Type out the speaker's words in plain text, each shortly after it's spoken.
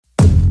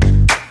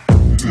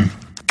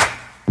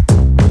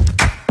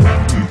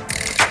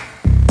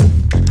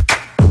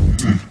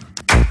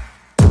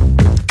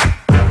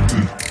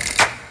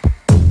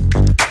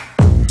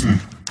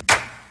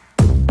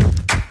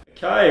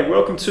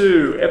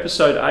to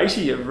episode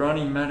 80 of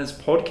Running Matters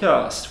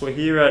podcast. We're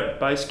here at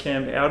base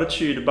camp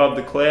altitude above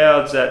the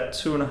clouds at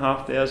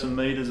 2,500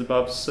 metres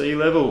above sea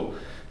level.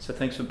 So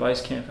thanks for base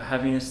camp for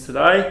having us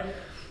today.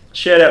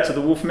 Shout out to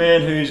the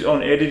Wolfman who's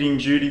on editing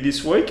duty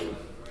this week.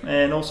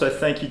 And also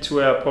thank you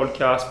to our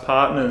podcast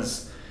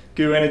partners,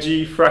 Goo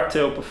Energy,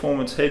 Fractal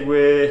Performance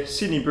Headwear,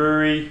 Sydney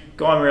Brewery,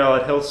 Guymer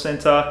Allied Health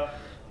Centre,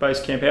 base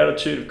camp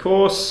altitude of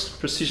course,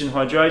 Precision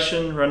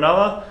Hydration,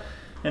 Ranella,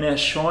 and our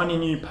shiny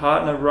new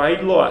partner,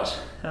 Raidlight.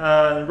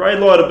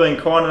 Raidlight have been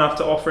kind enough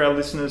to offer our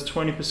listeners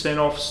 20%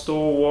 off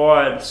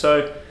store-wide.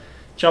 So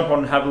jump on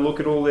and have a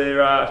look at all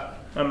their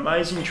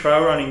amazing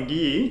trail running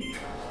gear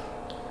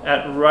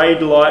at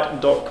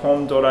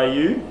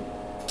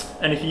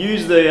raidlight.com.au. And if you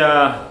use the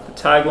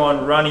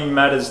tagline Running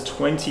Matters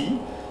 20,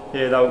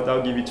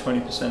 they'll give you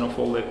 20% off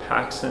all their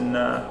packs and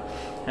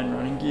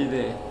running gear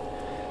there.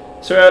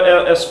 So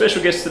our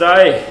special guest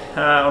today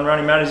on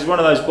Running Matters is one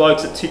of those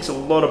blokes that ticks a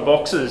lot of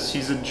boxes.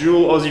 He's a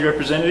dual Aussie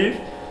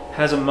representative,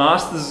 has a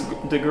master's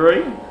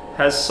degree,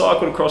 has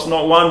cycled across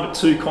not one but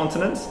two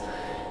continents,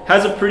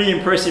 has a pretty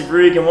impressive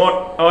rig and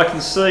what I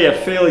can see a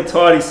fairly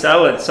tidy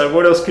salad. So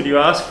what else could you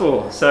ask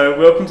for? So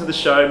welcome to the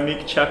show,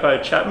 Mick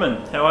Chapo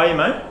Chapman. How are you,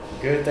 mate?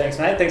 Good, thanks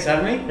mate. Thanks for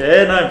having me.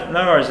 Yeah,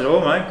 no worries at all,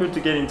 mate. Good to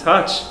get in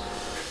touch.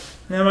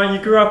 Now, mate,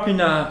 you grew up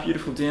in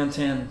beautiful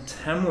downtown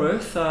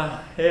Tamworth.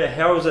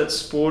 How was that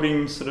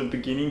sporting sort of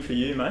beginning for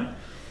you, mate?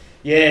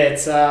 Yeah,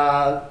 it's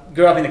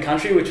grew up in the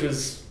country, which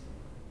was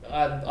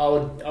I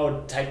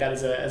would take that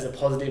as a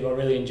positive. I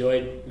really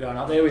enjoyed growing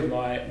up there with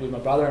my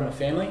brother and my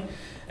family.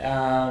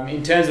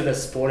 In terms of the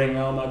sporting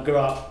realm, I grew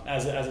up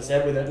as I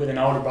said with an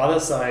older brother,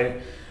 so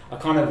I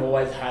kind of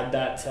always had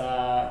that.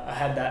 I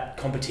had that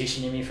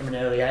competition in me from an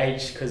early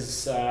age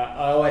because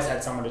I always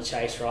had someone to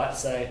chase, right?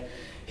 So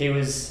he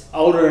was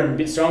older and a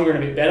bit stronger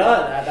and a bit better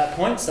at that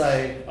point, so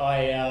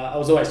I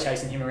was always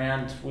chasing him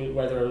around,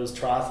 whether it was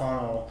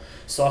triathlon or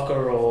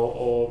soccer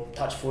or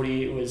touch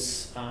footy. It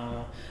was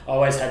I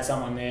always had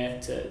someone there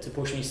to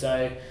push me,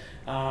 so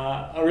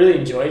I really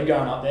enjoyed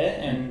going up there,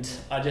 and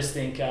I just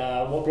think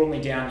what brought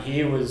me down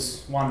here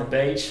was the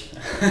beach,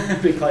 a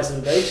bit closer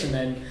to the beach, and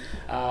then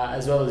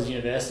as well as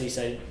university,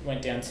 so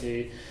went down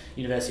to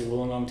University of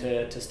Wollongong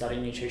to study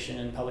nutrition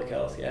and public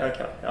health. Yeah.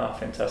 Okay. Oh,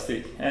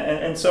 fantastic.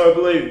 And so I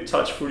believe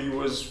touch footy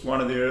was one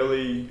of the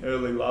early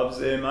loves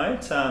there,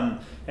 mate.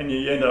 And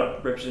you ended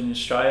up representing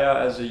Australia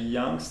as a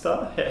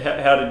youngster.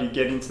 How did you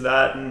get into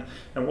that, and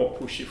what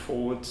pushed you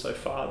forward so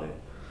far there?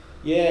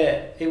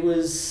 Yeah, it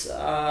was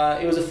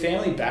a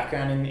family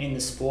background in the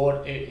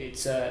sport.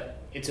 It's a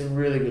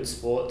really good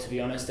sport, to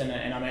be honest, and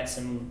I met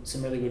some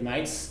really good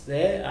mates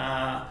there.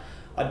 I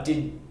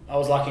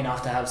was lucky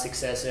enough to have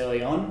success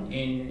early on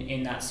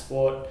in that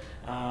sport.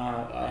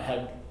 I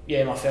had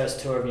my first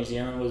tour of New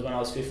Zealand was when I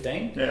was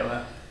 15.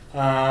 Yeah.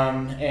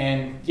 Wow.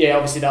 And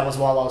obviously that was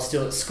while I was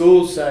still at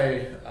school,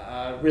 so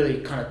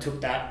really kind of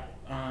took that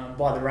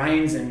by the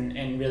reins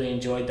and really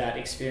enjoyed that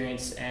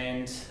experience,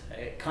 and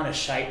it kind of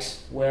shaped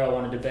where I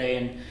wanted to be,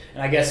 and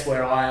I guess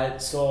where I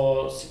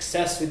saw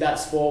success with that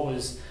sport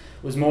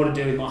was more to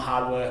do with my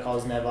hard work. I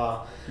was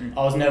never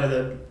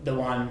the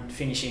one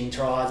finishing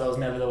tries. I was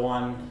never the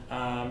one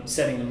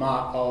setting them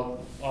up.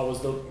 I was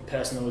the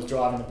person that was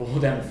driving the ball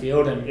down the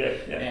field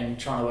and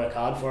trying to work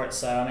hard for it.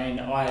 So I mean,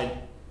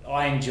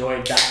 I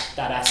enjoyed that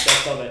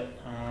aspect of it,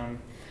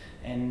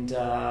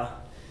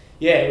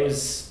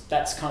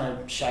 that's kind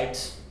of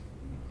shaped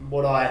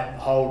what I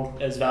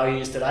hold as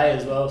values today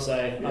as well. So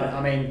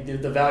I mean,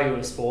 the value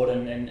of sport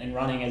and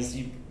running, as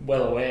you're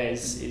well aware,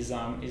 is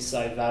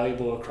so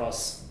valuable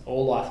across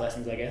all life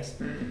lessons, I guess.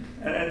 And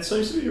it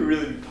seems to be a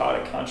really big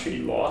part of country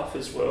life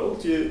as well.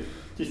 Do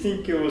you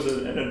think it was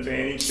an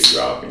advantage to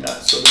grow up in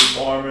that sort of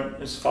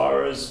environment as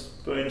far as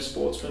being a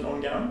sportsman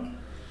ongoing?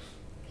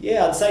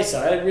 Yeah, I'd say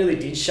so. It really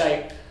did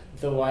shape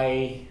the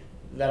way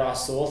that I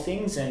saw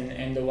things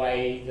and the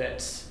way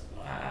that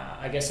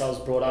I guess I was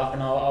brought up,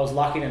 and I was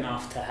lucky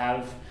enough to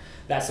have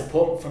that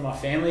support from my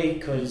family,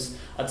 because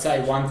I'd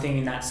say one thing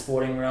in that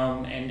sporting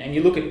realm, and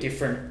you look at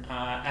different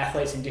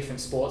athletes in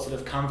different sports that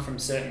have come from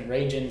certain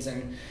regions,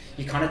 and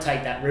you kind of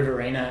take that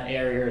Riverina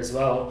area as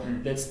well,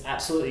 that's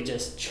absolutely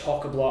just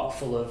chock-a-block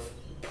full of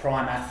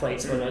prime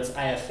athletes, whether it's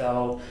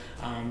AFL,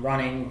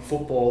 running,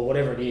 football,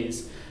 whatever it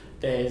is.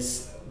 There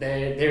is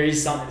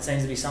something, that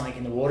seems to be something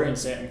in the water in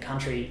certain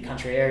country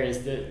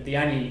areas. The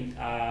only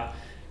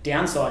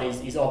downside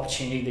is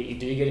opportunity that you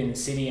do get in the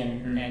city,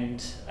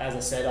 and as I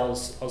said, I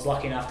was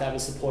lucky enough to have a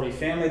supportive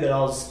family that I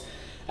was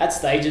at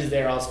stages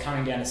there. I was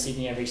coming down to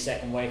Sydney every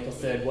second week or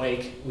third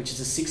week, which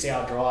is a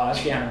 6-hour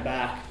drive down and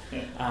back,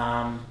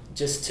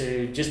 just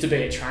to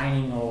be at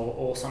training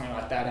or something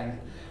like that,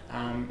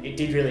 and it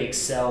did really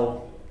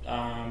excel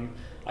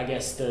I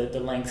guess the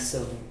lengths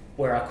of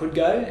where I could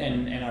go,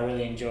 and I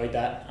really enjoyed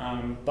that.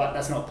 But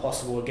that's not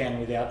possible, again,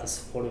 without the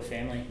support of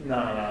family. No,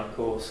 of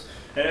course.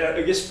 And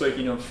I guess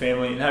speaking of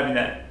family and having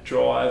that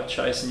drive,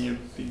 chasing your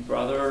big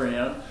brother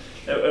around,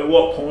 at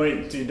what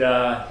point did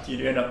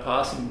you end up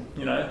passing?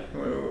 You know,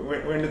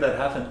 when did that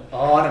happen?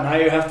 Oh, I don't know.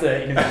 You have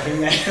to interview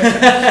him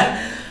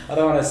there. I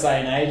don't want to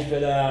say an age,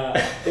 but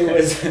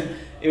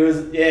it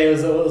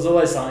was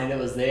always something that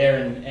was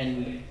there,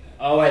 and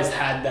I always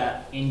had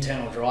that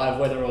internal drive,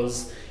 whether it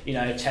was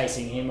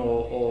chasing him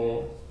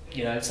or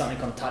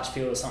something on touch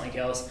field or something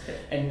else.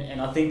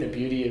 And I think the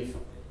beauty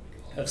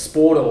of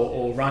sport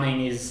or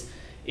running is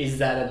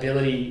that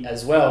ability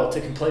as well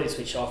to completely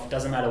switch off. It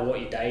doesn't matter what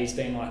your day's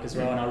been like as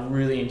well, and I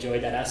really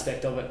enjoyed that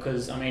aspect of it,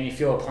 because if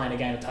you're playing a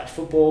game of touch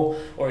football,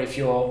 or if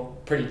you're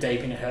pretty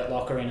deep in a hurt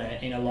locker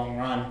in a long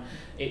run,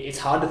 it's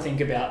hard to think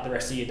about the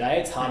rest of your day.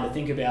 It's hard to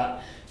think about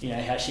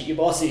how shit your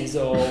boss is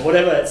or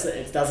whatever.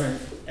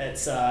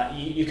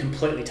 You're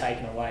completely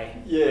taken away.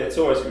 Yeah, it's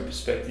always a good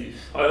perspective.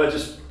 I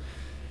just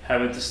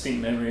have a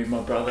distinct memory of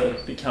my brother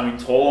becoming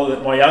taller,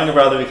 my younger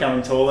brother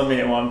becoming taller than me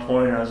at one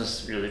point, and I was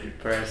just really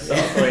depressed. So I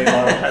thought he might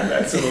have had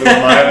that sort of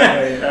little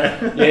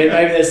moment, Yeah,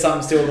 maybe there's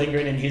something still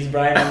lingering in his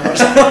brain. I'm not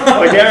sure.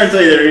 I guarantee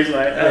there is, mate.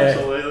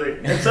 Absolutely.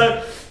 And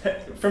so,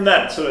 from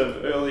that sort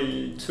of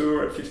early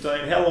tour at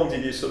 15, how long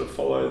did you sort of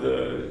follow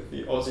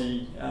the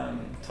Aussie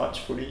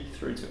touch footy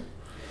through to?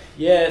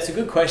 Yeah, it's a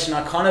good question.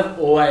 I kind of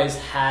always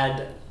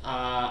had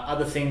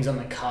other things on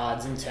the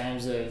cards in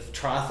terms of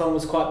triathlon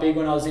was quite big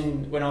when I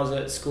was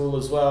at school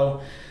as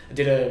well. I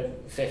did a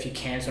fair few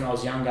camps when I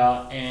was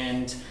younger,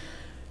 and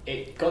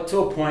it got to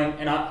a point,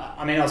 and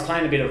I was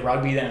playing a bit of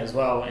rugby then as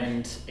well,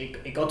 and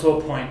it got to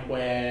a point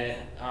where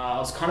I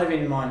was kind of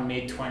in my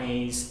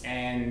mid-20s,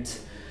 and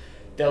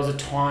there was a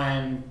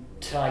time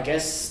to, I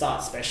guess,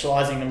 start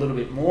specialising a little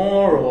bit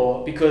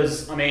more,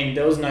 because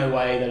there was no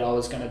way that I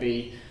was going to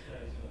be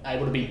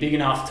able to be big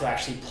enough to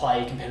actually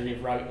play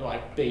competitive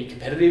be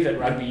competitive at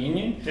rugby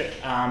union,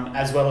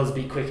 as well as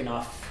be quick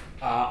enough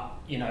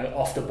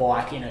off the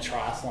bike in a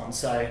triathlon.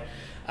 So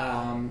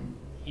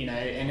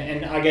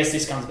and I guess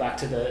this comes back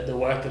to the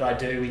work that I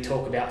do. We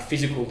talk about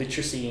physical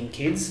literacy in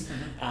kids,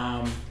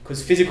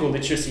 because physical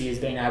literacy is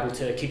being able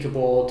to kick a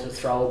ball, to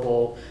throw a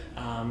ball.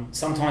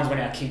 Sometimes when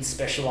our kids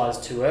specialise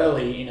too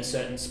early in a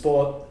certain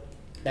sport,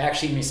 they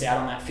actually miss out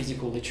on that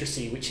physical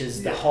literacy, which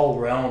is the whole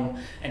realm,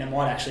 and it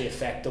might actually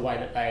affect the way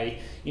that they,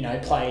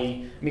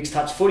 play mixed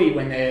touch footy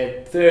when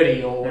they're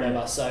 30 or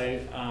whatever. So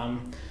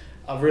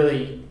I've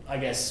really, I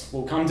guess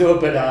we'll come to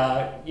it, but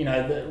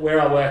where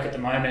I work at the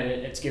moment,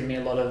 it's given me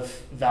a lot of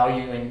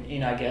value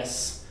in I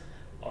guess,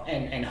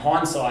 and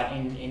hindsight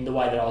in the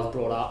way that I was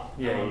brought up.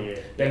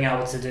 Being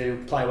able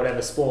to play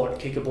whatever sport,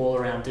 kick a ball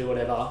around, do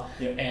whatever,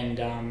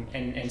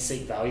 and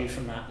seek value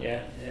from that.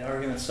 Yeah, I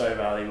reckon that's so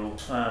valuable.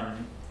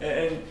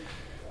 And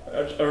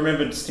I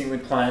remember distinctly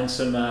playing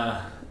some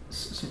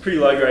pretty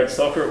low grade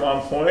soccer at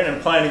one point,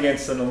 and playing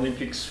against an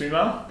Olympic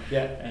swimmer.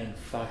 Yeah. And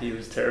fuck, he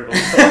was terrible.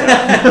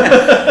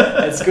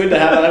 It's good to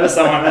have over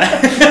someone.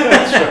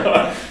 That's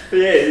right. But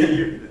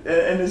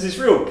and there's this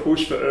real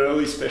push for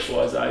early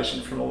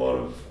specialisation from a lot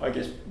of, I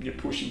guess, your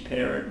pushy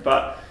parent,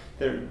 but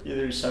there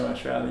is so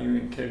much value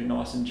in keeping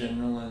nice and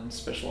general and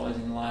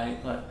specialising late.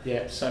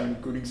 So many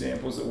good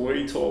examples that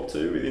we talk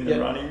to within the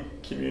running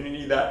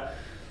community that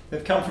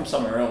they've come from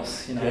somewhere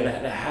else.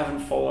 They haven't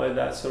followed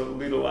that sort of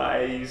little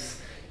A's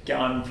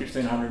gun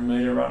 1500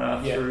 metre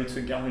runner through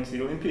to going to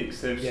the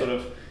Olympics. They've sort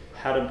of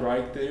had a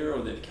break there,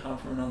 or they've come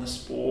from another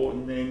sport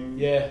and then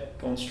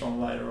gone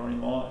strong later on in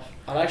life.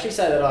 I'd actually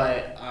say that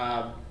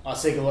I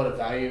seek a lot of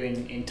value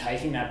in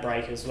taking that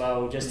break as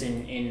well, just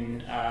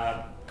in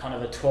kind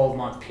of a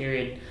 12-month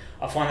period.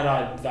 I find that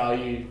I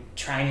value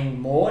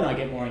training more, and I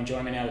get more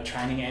enjoyment out of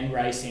training and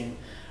racing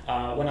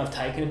when I've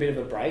taken a bit of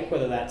a break,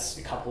 whether that's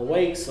a couple of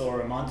weeks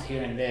or a month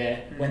here and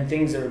there, when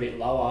things are a bit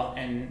lower,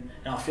 and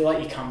I feel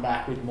like you come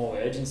back with more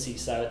urgency.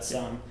 So it's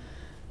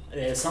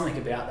there's something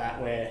about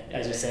that where,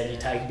 as you said, you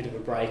take a bit of a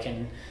break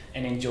and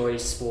enjoy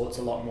sports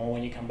a lot more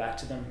when you come back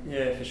to them.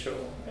 Yeah, for sure.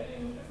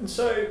 And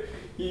so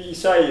you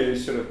say you're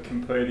sort of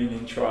competing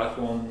in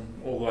triathlon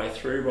all the way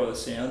through by the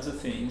sounds of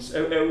things.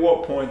 At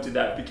what point did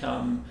that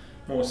become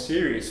more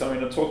serious? I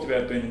talked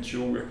about being a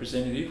dual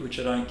representative, which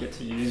I don't get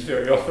to use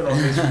very often on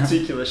this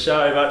particular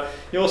show, but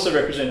you also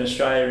represent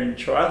Australia in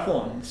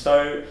triathlon.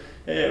 So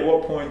at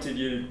what point did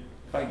you,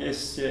 I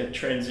guess,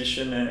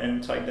 transition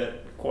and take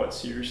that quite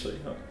seriously?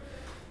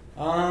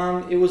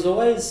 It was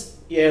always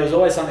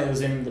something that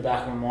was in the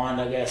back of my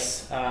mind, I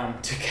guess.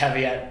 To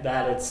caveat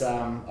that, it's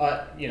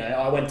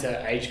I went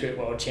to age group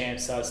world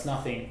champs, so it's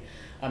nothing.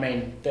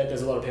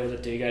 There's a lot of people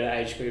that do go to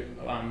age group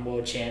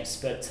world champs,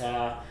 but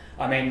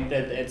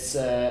it's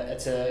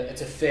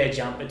a fair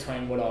jump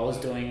between what I was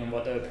doing and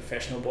what the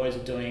professional boys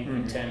are doing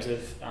in terms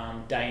of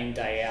day in,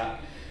 day out.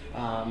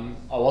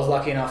 I was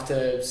lucky enough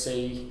to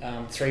see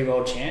 3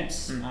 world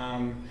champs,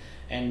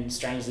 and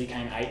strangely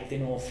came 8th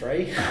in all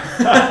 3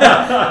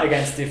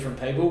 against different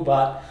people.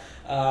 But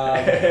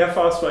how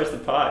far spaced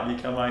apart? You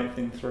come 8th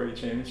in 3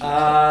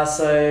 championships.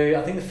 So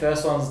I think the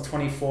first one was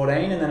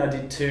 2014, and then I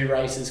did 2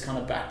 races kind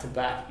of back to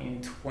back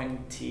in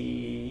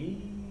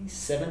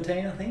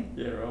 2017, I think.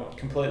 Yeah, right.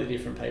 Completely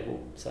different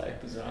people. So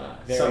bizarre.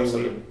 Very Some weird.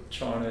 sort of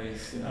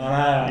Chinese,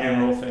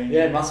 numeral thing.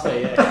 Yeah, it must be.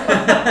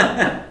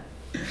 Yeah.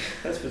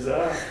 That's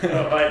bizarre.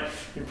 Oh, mate,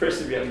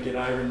 impressive to be able to get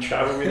over and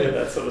travel with it,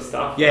 that sort of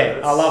stuff. Yeah,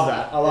 I love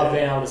that. I love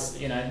being able to,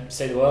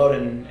 see the world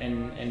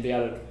and be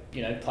able to,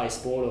 play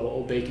sport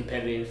or be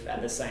competitive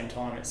at the same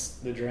time. It's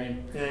the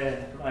dream.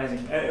 Yeah,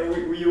 amazing. And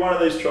were you one of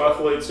these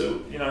triathletes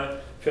who,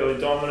 fairly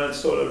dominant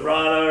sort of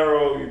runner,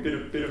 or were you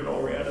a bit of an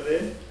all-rounder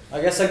there?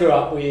 I guess I grew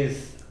up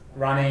with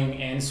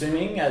running and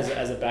swimming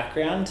as a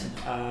background.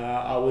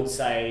 I would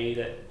say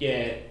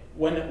that,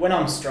 when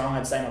I'm strong,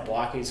 I'd say my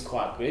bike is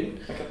quite good.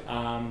 Okay.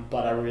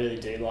 But I really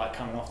do like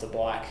coming off the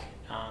bike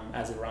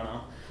as a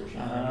runner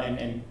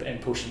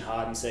and pushing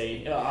hard and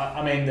see.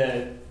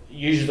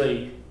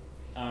 Usually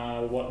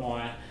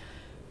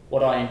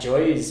what I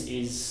enjoy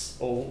is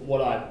or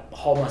what I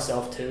hold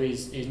myself to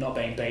is not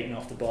being beaten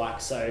off the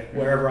bike. So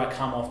wherever I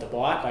come off the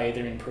bike, I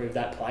either improve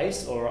that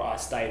place or I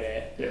stay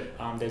there.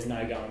 Yeah. There's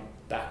no going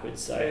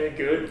backwards. So yeah,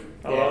 good.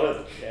 I love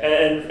it.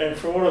 Yeah. And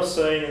from what I've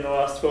seen in the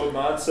last 12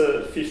 months,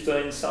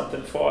 15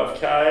 something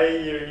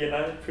 5k,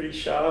 you're pretty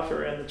sharp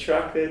around the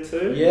track there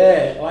too.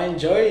 Yeah,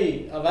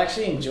 I've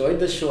actually enjoyed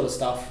the shorter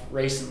stuff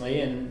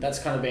recently, and that's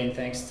kind of been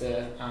thanks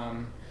to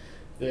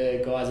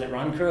the guys at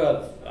Run Crew.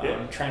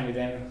 I've trained with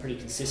them pretty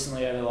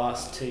consistently over the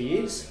last 2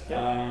 years.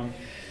 Yeah.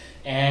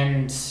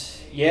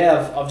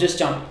 I've just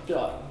jumped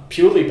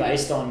purely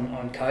based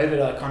on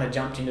COVID. I kind of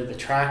jumped into the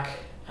track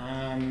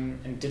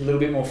and did a little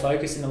bit more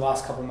focus in the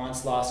last couple of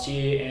months last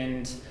year,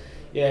 and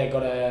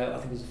got I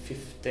think it was a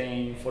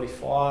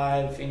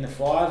 15:45 in the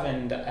 5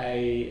 and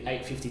a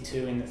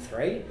 8:52 in the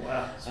 3.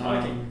 Wow,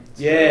 smoking.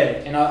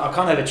 And I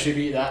kind of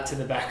attribute that to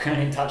the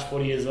background in touch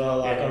footy as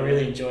well. I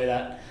really enjoy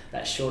that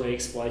shorter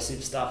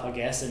explosive stuff, I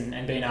guess,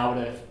 and being able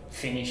to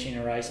finish in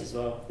a race as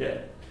well. Yeah.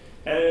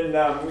 And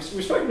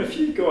we've spoken to a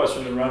few guys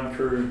from the Run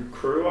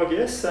crew, I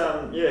guess.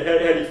 How do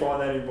you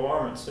find that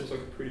environment? Seems like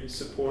a pretty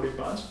supportive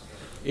bunch.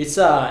 It's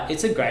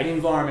a great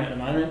environment at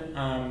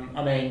the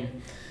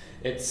moment.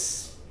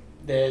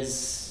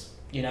 There's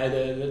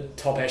the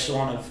top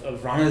echelon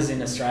of runners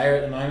in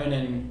Australia at the moment,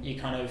 and you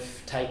kind of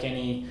take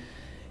any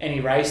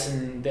race,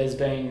 and there's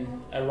been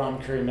a Run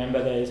Crew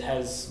member that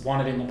has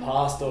won it in the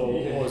past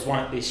or has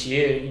won it this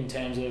year, in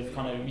terms of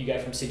kind of you go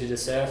from city to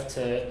surf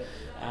to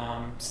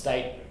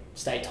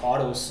state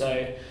titles.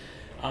 So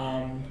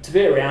to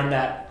be around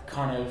that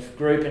kind of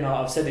group, and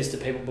I've said this to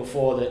people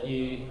before, that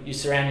you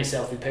surround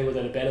yourself with people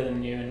that are better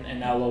than you,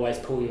 and they'll always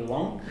pull you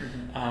along.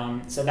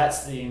 Mm-hmm. So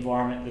that's the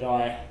environment that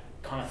I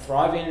kind of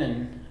thrive in,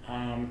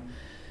 and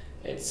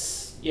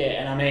it's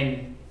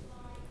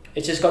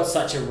just got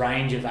such a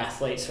range of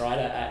athletes, right,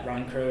 at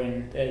Run Crew,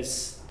 and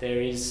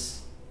there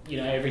is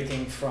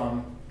everything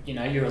from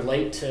your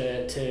elite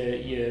to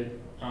your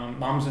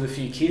mums with a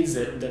few kids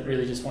that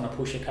really just want to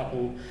push a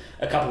couple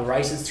of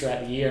races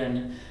throughout the year,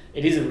 and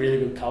it is a really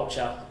good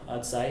culture,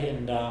 I'd say,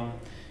 and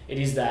it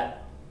is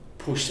that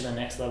push to the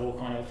next level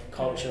kind of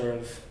culture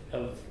of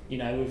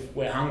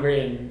we're hungry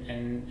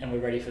and we're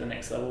ready for the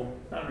next level.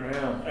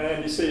 Unreal.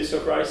 And you see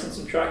yourself racing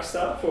some track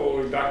stuff, or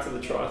are we back to the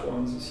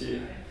triathlons this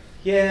year?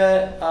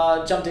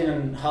 Yeah, jumped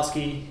in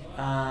Husky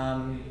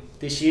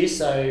this year,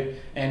 so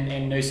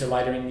and Noosa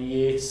later in the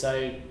year,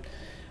 so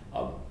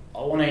I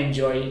want to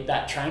enjoy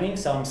that training,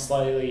 so I'm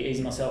slowly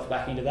easing myself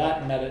back into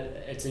that, and that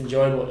it's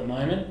enjoyable at the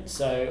moment,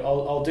 so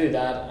I'll do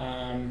that.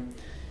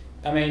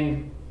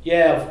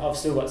 I've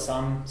still got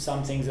some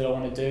things that I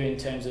want to do in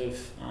terms of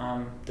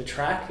the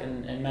track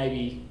and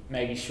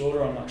maybe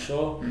shorter, I'm not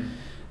sure.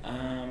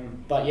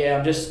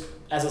 I'm just,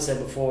 as I said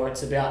before,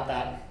 it's about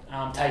that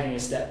taking a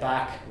step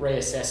back,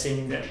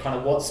 reassessing kind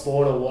of what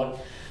sport or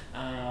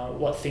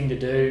what thing to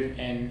do,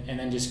 and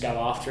then just go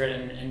after it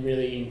and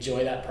really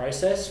enjoy that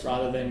process,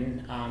 rather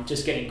than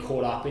just getting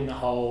caught up in the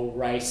whole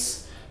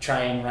race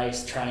train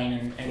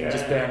and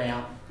just burn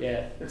out.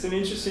 Yeah, it's an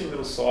interesting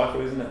little cycle,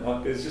 isn't it?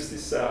 Like there's just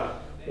this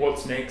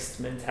what's next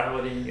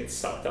mentality, and you get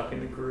sucked up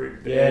in the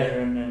group there,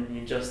 and then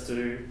you just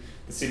do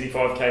the Sydney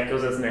 5k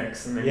because it's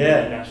next, and then you do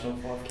the National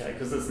 5k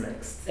because it's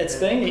next. It's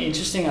been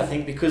interesting, I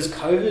think, because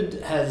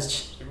COVID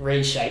has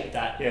reshaped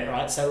that,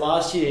 right? So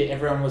last year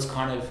everyone was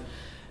kind of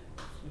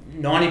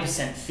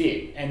 90%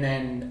 fit, and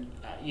then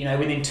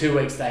within 2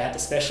 weeks they had to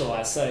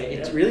specialise, so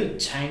it really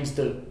changed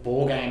the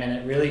ball game, and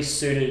it really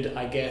suited,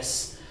 I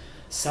guess,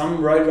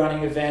 some road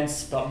running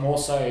events, but more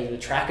so the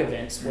track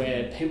events,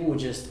 where people were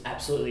just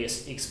absolutely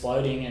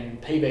exploding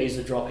and PBs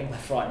were dropping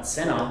left, right and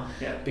centre,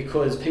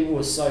 because people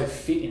were so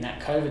fit in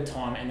that COVID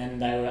time, and then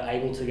they were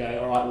able to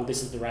go, all right, well,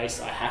 this is the race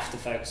I have to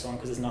focus on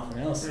because there's nothing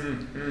else.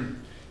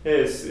 Yeah,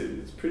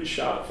 it's pretty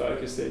sharp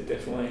focus there,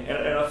 definitely,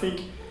 and I think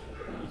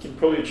you can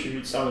probably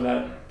attribute some of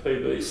that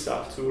PB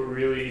stuff to a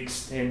really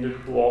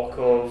extended block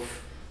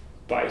of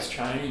base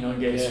training, I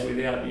guess,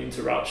 without the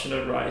interruption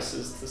of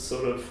races to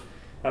sort of,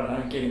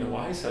 get in the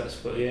way, so to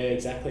speak. Yeah,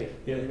 exactly.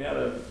 Yeah, the amount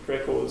of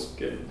records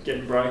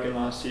getting broken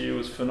last year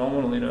was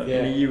phenomenal in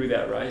a year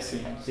without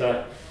racing.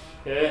 So,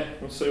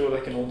 we'll see what they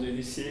can all do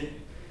this year.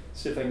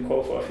 See if they can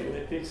qualify for the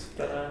Olympics.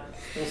 Don't know.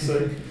 We'll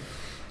see.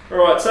 All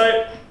right,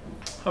 so,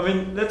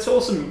 that's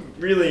all some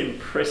really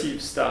impressive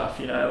stuff,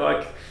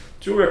 like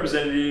dual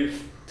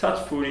representative,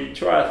 touch footy,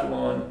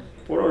 triathlon,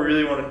 what I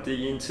really want to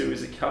dig into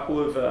is a couple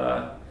of,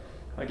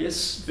 I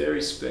guess,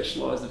 very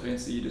specialised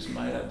events that you just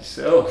made up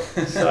yourself.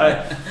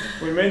 So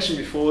we mentioned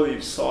before that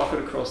you've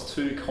cycled across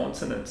 2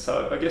 continents.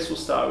 So I guess we'll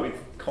start with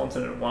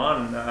continent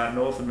 1,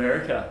 North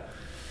America.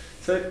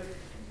 So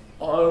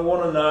I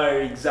want to know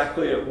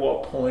exactly at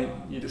what point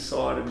you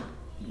decided,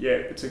 yeah,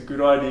 it's a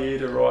good idea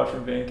to ride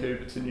from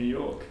Vancouver to New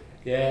York.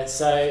 Yeah,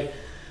 so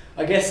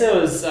I guess there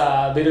was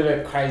a bit of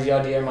a crazy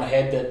idea in my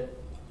head that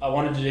I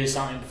wanted to do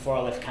something before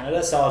I left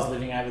Canada. So I was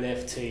living over there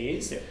for 2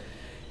 years. Yeah.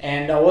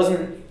 And I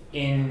wasn't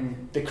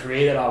in the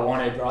career that I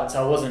wanted, right?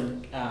 So I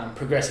wasn't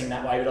progressing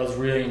that way, but I was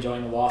really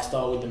enjoying the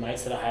lifestyle with the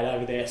mates that I had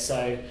over there.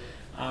 So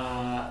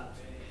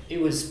it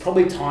was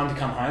probably time to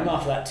come home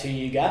after that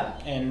 2-year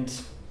gap. And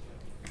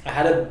I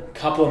had a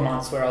couple of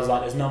months where I was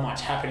like, there's not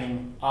much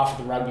happening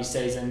after the rugby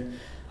season.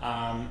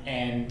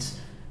 And,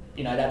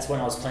 you know, that's when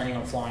I was planning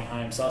on flying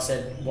home. So I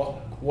said, what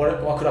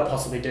could I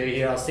possibly do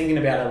here? I was thinking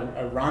about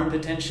a run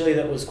potentially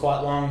that was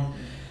quite long.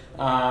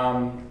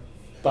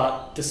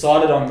 But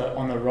decided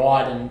on the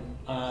ride, and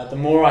the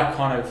more I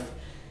kind of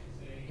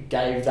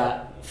gave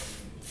that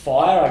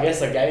fire, I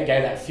guess I gave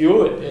that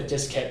fuel, it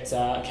just kept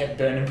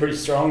burning pretty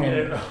strong,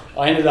 and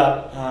I ended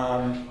up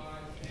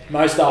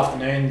most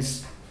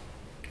afternoons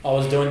I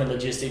was doing the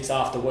logistics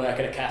after work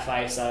at a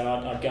cafe. So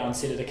I'd go and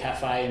sit at a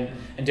cafe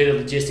and do the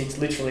logistics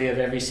literally of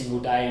every single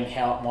day and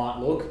how it might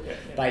look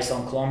based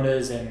on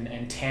kilometres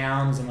and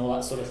towns and all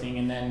that sort of thing.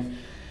 And then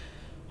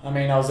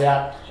I was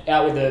out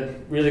with a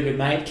really good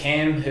mate,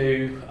 Cam,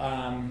 who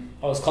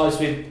I was close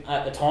with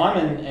at the time,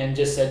 and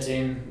just said to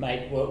him,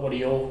 mate, what are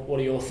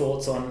your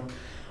thoughts on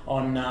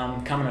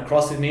coming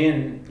across with me?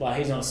 And like,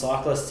 he's not a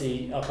cyclist.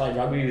 I played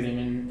rugby with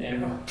him,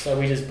 and so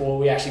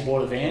we actually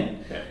bought a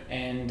van,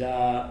 and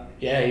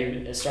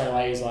he straight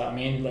away he was like, I'm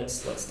in,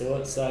 let's do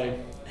it. So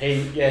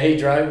he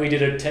drove. We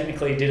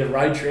technically did a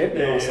road trip,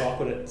 and I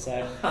cycled it.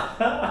 So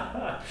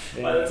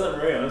that's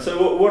unreal.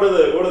 So what are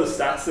the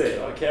stats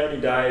there? Like, how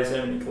many days,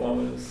 how many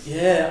kilometres?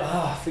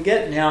 I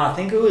forget now. I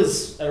think it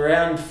was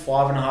around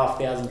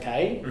 5,500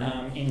 k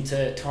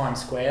into Times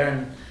Square.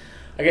 And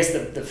I guess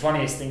the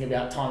funniest thing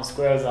about Times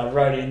Square was I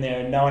rode in there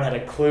and no one had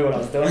a clue what I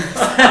was doing.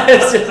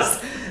 It's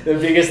just the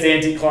biggest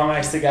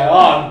anticlimax to go,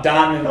 I'm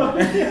done,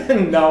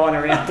 and no one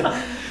around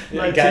to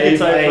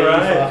gave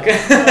a fuck.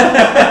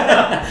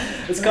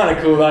 It's kind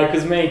of cool though,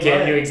 because me and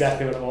Cam knew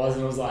exactly what it was,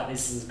 and it was like,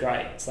 this is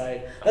great.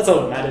 So that's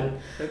all that mattered.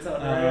 That's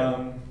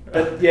unreal.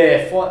 But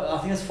yeah, I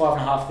think it was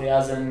 5,500. It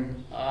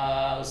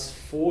was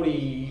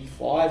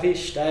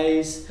 45-ish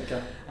days.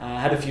 Okay.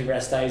 Had a few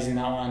rest days in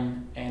that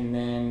one, and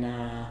then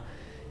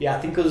I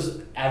think it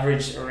was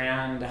averaged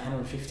around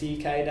 150k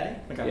a day.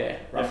 Okay. Yeah,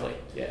 roughly.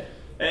 Yeah.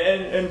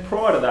 And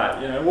prior to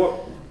that,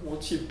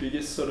 what's your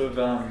biggest sort of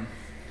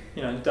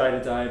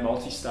day-to-day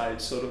multi-stage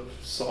sort of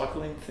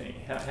cycling thing?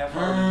 How far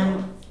have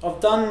you gone? I've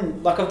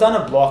done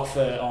a block for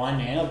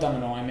Ironman. I've done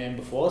an Ironman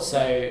before,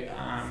 so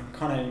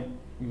kind of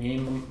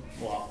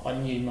I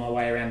knew my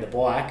way around the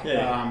bike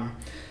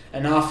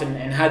enough,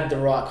 and had the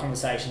right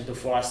conversations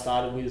before I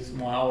started with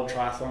my old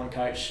triathlon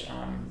coach,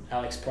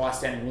 Alex Price,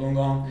 down in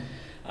Wollongong,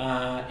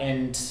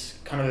 and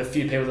kind of a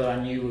few people that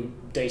I knew were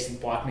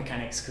decent bike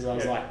mechanics, because I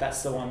was like,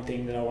 that's the one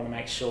thing that I want to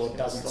make sure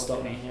doesn't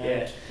stop me.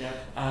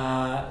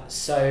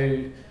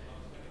 So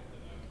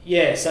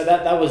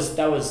that was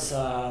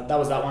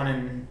that one,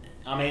 and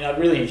I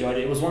really enjoyed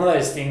it. It was one of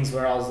those things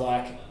where I was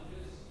like,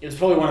 it was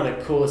probably one of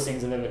the coolest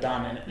things I've ever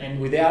done, and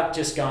without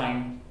just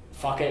going,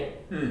 fuck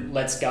it,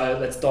 let's go,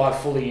 let's dive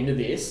fully into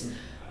this,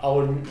 I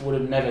would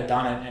have never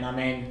done it. And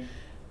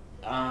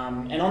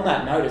and on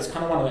that note, it's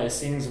kind of one of those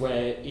things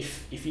where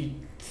if you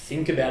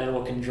think about it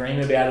or can dream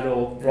about it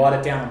or write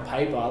it down on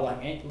paper,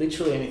 like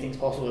literally anything's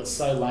possible. It's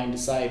so lame to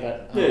say,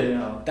 but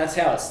that's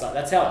how it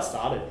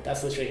started.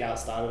 That's literally how it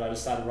started. I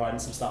just started writing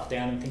some stuff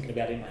down and thinking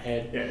about it in my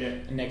head.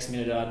 And next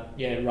minute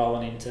I'd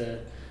rolling into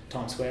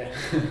Times Square.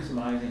 It's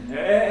amazing.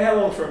 How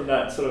long from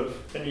that sort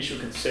of initial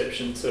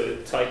conception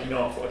to taking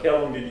off? Like, how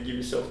long did you give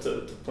yourself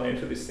to plan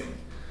for this thing?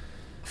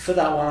 For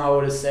that one, I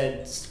would have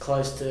said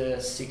close to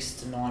 6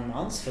 to 9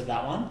 months for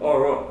that one. Oh,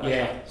 right. Okay.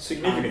 Yeah.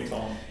 Significant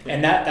time. Yeah.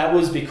 And that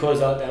was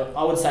because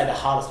I would say the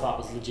hardest part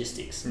was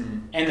logistics,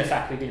 and the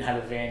fact we didn't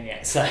have a van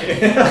yet. So we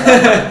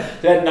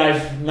had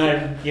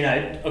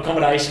no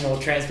accommodation or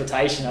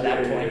transportation at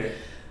that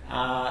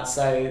point.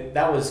 So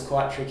that was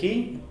quite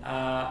tricky.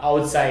 I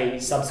would say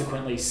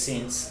subsequently,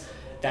 since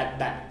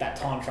that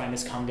time frame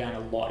has come down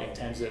a lot in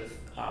terms of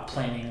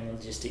planning and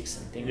logistics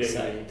and things.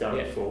 You've done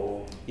it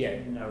before.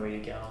 You know where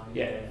you're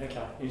going.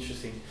 Okay,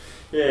 interesting.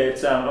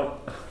 It's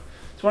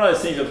one of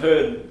those things I've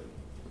heard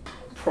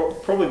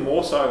probably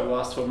more so over the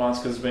last 12 months,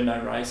 because there's been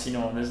no racing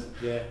on. There's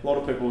a lot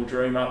of people who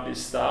dream up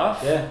this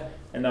stuff.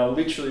 And they'll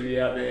literally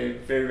be out there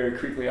very, very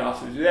quickly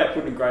afterwards without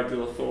putting a great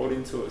deal of thought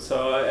into it.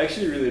 So I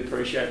actually really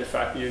appreciate the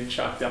fact that you've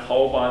chucked a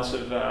whole bunch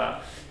of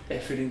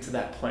effort into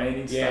that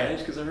planning stage,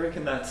 because I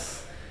reckon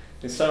there's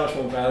so much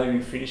more value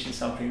in finishing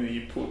something that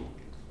you put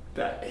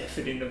that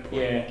effort into putting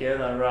Yeah. it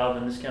together rather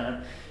than just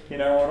going, you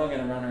know what, I'm going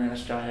to run around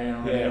Australia and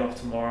I'm going to Yeah. get off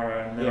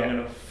tomorrow and then Yeah. I'm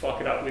going to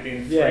fuck it up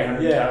within Yeah,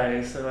 300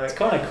 yeah. Ks. So It's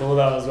like, kind of cool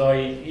though as well.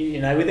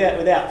 You know,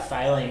 without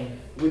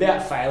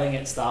failing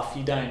at stuff,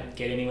 you don't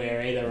get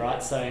anywhere either,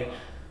 right? So,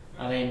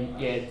 I mean,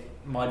 yeah,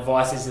 my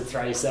advice is to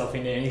throw yourself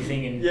into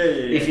anything, and yeah.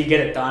 if you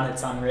get it done,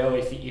 it's unreal.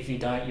 If you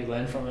don't, you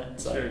learn from it.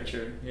 So, Very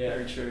true. Yeah.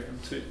 Very true.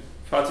 I'm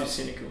far too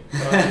cynical.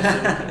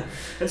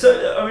 And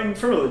so, I mean,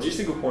 from a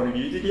logistical point of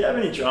view, did you have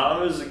any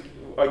dramas,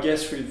 I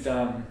guess, with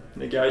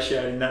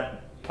negotiating that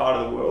part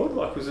of the world?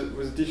 Like, was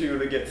it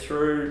difficult to get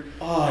through?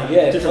 oh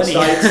yeah, different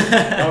plenty. states.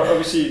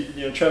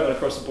 Obviously, traveling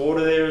across the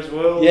border there as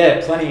well.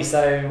 Yeah, plenty.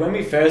 So when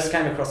we first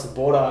came across the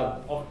border,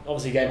 I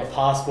obviously gave my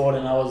passport,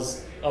 and I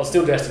was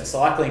still dressed in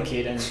cycling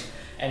kit,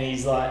 and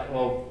he's like,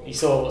 well, he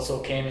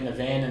saw Cam in the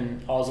van,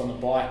 and I was on the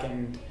bike,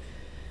 and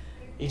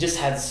he just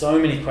had so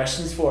many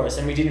questions for us,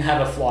 and we didn't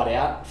have a flight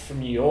out from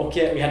New York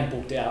yet. I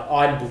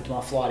hadn't booked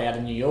my flight out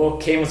in New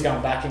York. Cam was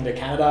going back into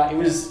Canada. It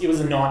was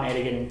a nightmare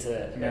to get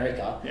into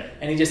America. Yeah.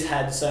 And he just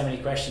had so many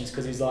questions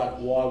because he's like,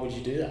 why would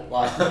you do that?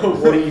 Like,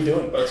 what are you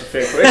doing? Well, that's a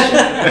fair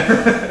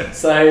question.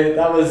 So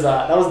that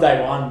was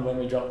day one when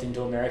we dropped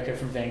into America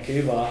from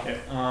Vancouver.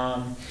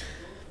 Yeah.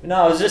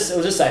 No, it was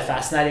just so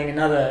fascinating.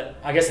 Another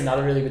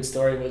really good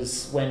story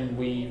was when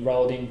we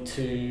rolled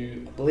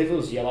into, I believe it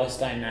was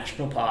Yellowstone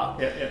National Park.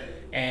 Yeah.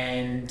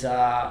 And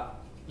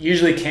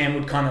usually Cam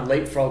would kind of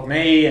leapfrog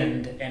me,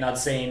 and I'd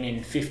see him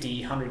in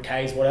 50, 100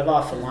 Ks,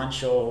 whatever, for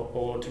lunch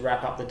or to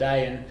wrap up the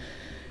day. And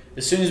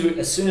as soon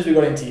as we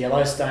got into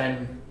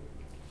Yellowstone,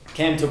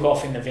 Cam took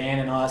off in the van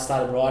and I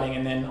started riding,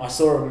 and then I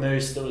saw a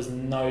moose that was,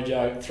 no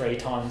joke, 3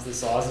 times the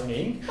size of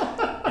me.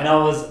 And I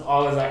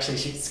was actually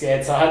shit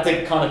scared, so I had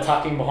to kind of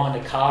tuck in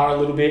behind a car a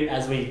little bit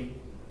as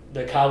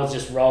the car was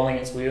just rolling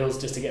its wheels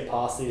just to get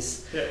past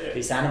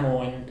this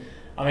animal. And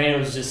I mean, it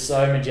was just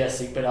so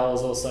majestic, but I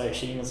was also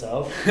shitting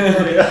myself.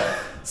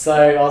 So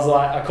I was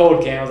like, I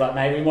called Cam, I was like,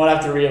 mate, we might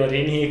have to reel it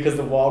in here because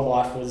the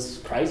wildlife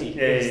was crazy.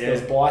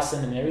 There's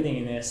bison and everything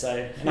in there.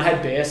 So, and I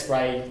had bear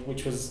spray,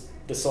 which was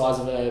the size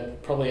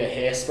of probably a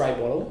hairspray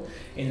bottle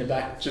in the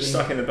back. Just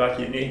stuck in the back of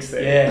your nicks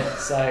there. Yeah,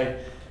 so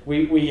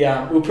we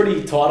were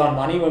pretty tight on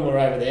money when we were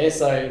over there.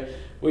 So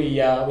we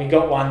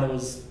got one that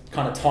was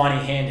kind of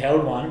tiny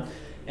handheld one,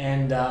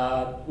 and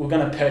we're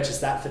going to purchase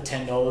that for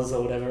 $10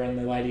 or whatever. And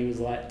the lady was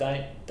like,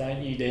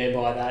 don't you dare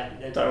buy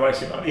that. Don't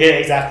waste your money. Yeah,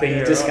 exactly. Yeah,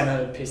 You're just right.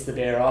 going to piss the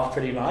bear off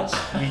pretty much.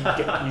 You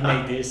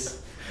need this.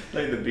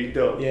 Need the big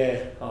dog.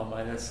 Yeah. Oh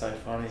mate, that's so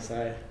funny.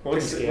 So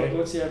What's scary.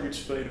 what's the average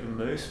speed of a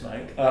moose,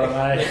 mate? I don't know.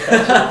 I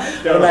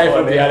Don't don't know if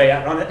we'll find be out. able to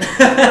outrun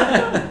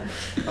it.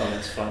 Oh,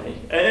 that's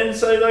funny. And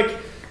so, like,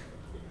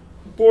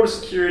 border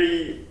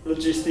security,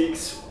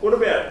 logistics. What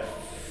about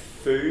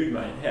food,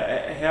 mate?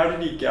 How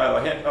did you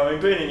go? Like, I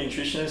mean, being a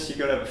nutritionist, you've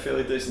got to have a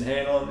fairly decent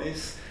handle on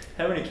this.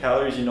 How many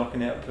calories are you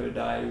knocking out per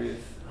day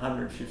with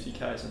 150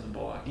 k's on the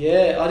bike?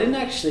 Yeah, I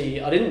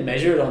didn't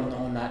measure it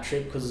on that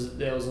trip because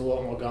there was a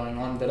lot more going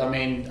on. But I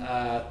mean,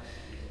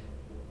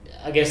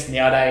 I guess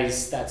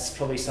nowadays that's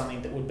probably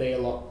something that would be a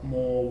lot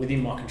more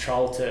within my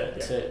control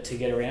to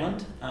get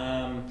around.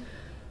 I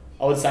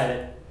would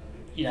say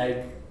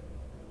that,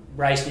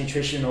 race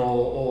nutrition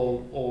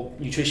or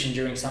nutrition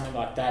during something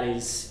like that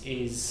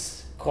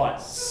is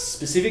quite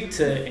specific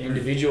to an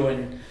individual,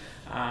 and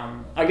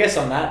I guess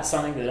on that,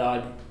 something that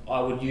I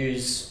would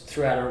use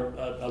throughout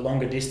a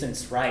longer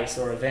distance race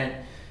or event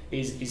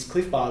is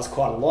Cliff Bars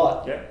quite a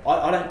lot. Yeah.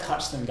 I don't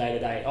touch them day to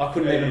day. I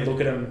couldn't even look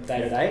at them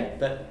day to day,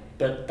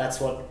 but that's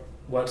what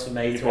works for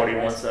me. Your throughout body the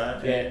wants race.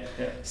 that. Yeah.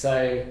 Yeah.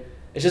 So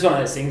it's just one of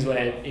those things where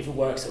if it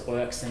works, it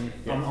works, and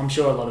Yeah. I'm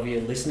sure a lot of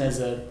your listeners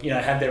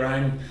have their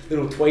own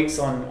little tweaks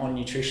on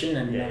nutrition,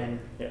 and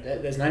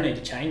there's no need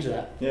to change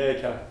that. Yeah,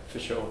 okay, for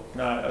sure.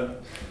 No,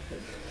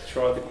 I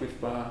tried the Cliff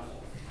Bar.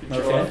 Not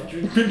a fan?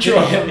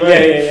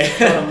 Yeah.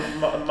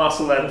 Yeah.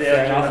 Muscle that down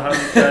Fair during a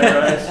enough.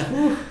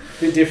 100k race.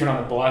 Bit different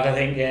on the bike, I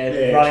think.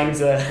 Yeah, Running's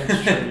a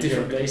That's true.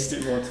 different You got beast. A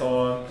bit more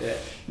time. Yeah.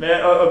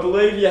 Man, I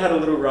believe you had a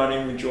little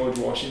run-in with George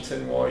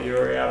Washington while you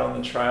were out on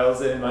the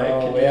trails there, mate.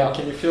 Oh, wow.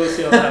 Can you fill us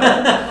in on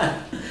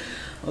that one?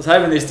 I was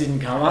hoping this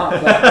didn't come up.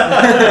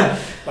 But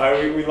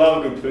Mate, we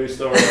love a good poo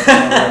story.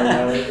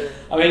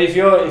 I mean, if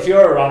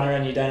you're a runner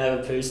and you don't have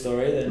a poo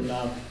story, then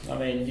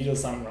you do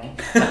something wrong.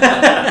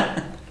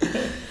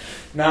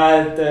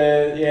 No,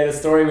 the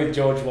story with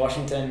George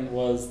Washington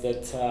was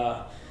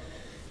that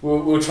we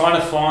were trying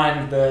to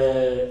find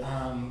the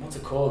what's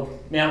it called,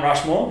 Mount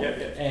Rushmore,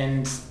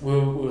 and we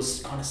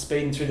was kind of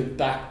speeding through the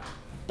back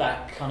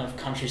kind of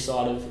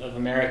countryside of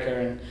America,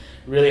 and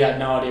really had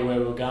no idea where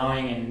we were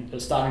going, and it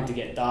was starting to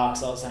get dark.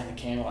 So I was saying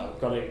to Cam,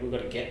 like, we've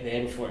got to get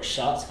there before it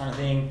shuts, kind of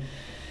thing.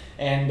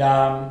 And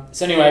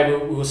so anyway,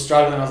 we were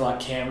struggling. I was like,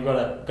 Cam, we've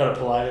got to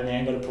pull over,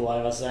 man. Got to pull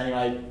over. So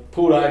anyway,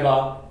 pulled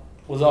over.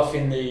 Was off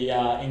in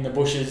the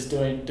bushes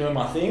doing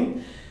my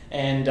thing,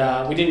 and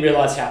we didn't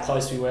realise how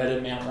close we were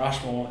to Mount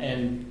Rushmore.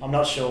 And I'm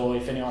not sure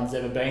if anyone's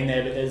ever been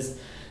there, but there's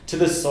to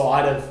the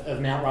side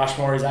of Mount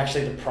Rushmore is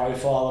actually the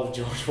profile of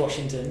George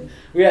Washington.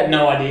 We had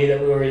no idea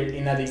that we were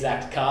in that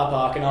exact car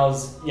park, and I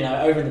was,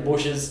 over in the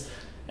bushes,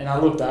 and I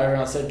looked over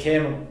and I said,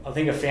 Cam, I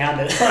think I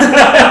found it.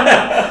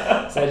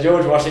 So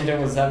George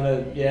Washington was having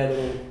a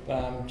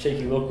little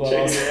cheeky look while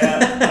I was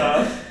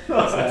out.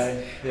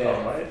 So, yeah.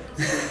 Oh, mate.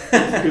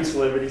 Good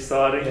celebrity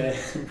sighting. Yeah.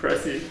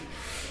 Impressive.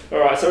 All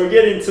right, so we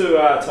get into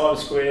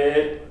Times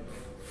Square.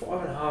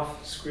 5.5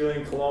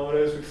 squillion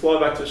kilometres. We fly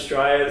back to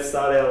Australia to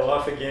start our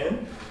life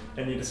again,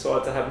 and you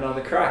decide to have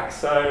another crack.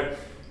 So,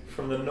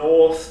 from the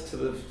north to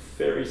the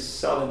very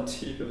southern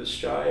tip of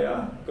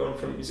Australia, gone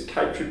from, is it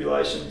Cape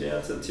Tribulation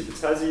down to the tip of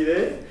Tassie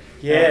there?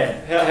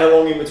 Yeah. How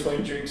long in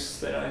between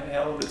drinks?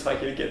 How long did it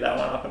take you to get that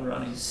one up and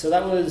running? So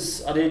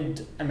I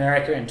did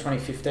America in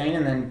 2015,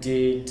 and then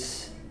did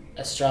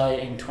Australia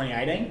in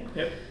 2018.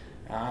 Yep.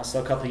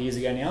 So a couple of years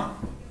ago now.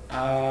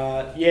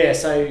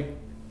 So.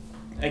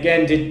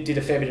 Again, did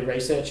a fair bit of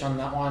research on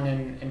that one,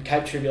 and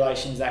Cape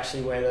Tribulation is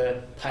actually where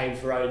the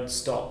paved road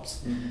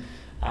stops.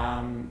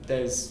 Mm-hmm.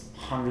 There's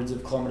hundreds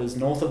of kilometres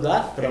north of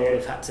that, but I would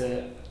have had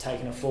to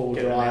taken a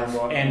four-wheel drive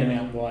and a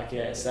mountain bike,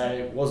 so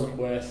it wasn't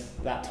worth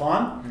that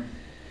time. Mm.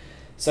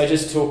 So I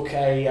just took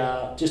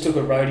a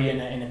roadie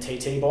and a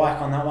TT bike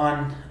on that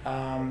one.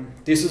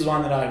 This was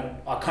one that I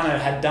kind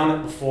of had done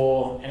it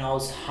before, and I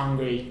was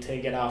hungry to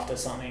get after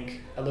something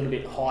a little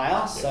bit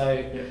higher.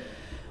 So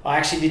I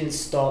actually didn't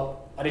stop.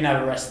 I didn't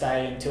have a rest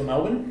day until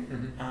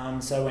Melbourne. Mm-hmm.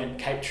 So I went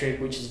Cape Trib,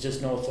 which is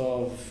just north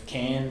of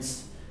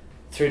Cairns,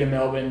 through to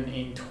Melbourne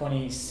in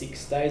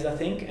 26 days, I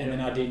think, and then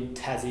I did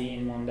Tassie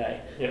in 1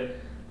 day. Yep.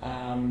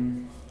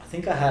 I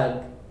think I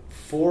had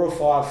 4 or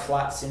 5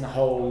 flats in the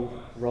whole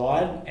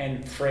ride,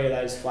 and 3 of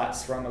those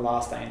flats were on the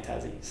last day in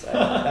Tassie. So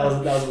that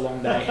was a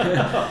long day.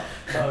 Oh,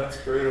 that's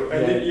brutal.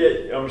 And then,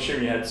 I'm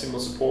assuming you had similar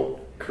support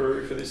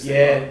crew for this thing.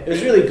 Yeah, it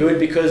was really good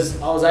because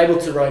I was able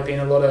to rope in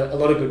a lot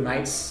of good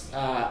mates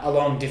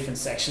along different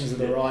sections of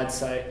the ride.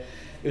 So it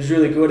was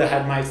really good. I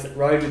had mates that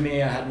rode with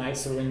me. I had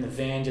mates that were in the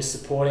van just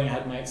supporting. I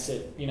had mates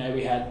that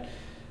we had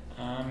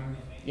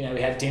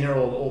we had dinner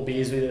or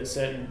beers with at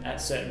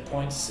certain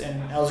points.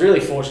 And I was really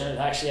fortunate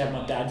to actually have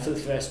my dad for the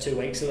first 2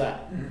 weeks of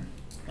that.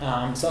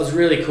 So it was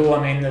really cool.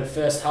 I mean, the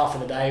first half of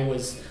the day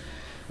was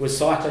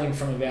cycling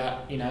from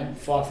about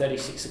 5:30,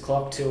 6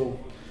 o'clock till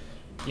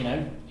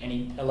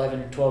any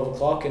 11, 12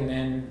 o'clock, and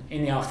then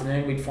in the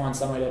afternoon we'd find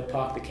somewhere to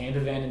park the camper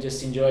van and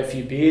just enjoy a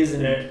few beers,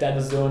 and Dad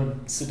was doing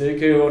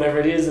Sudoku or whatever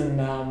it is,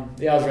 and I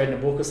was reading a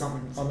book or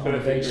something on the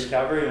beach.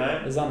 Recovery,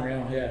 mate. It was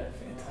unreal, yeah.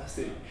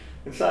 Fantastic.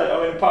 And so,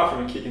 I mean, apart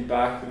from kicking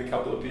back with a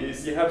couple of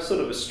beers, you have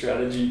sort of a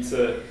strategy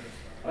to,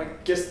 I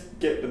guess,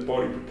 get the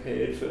body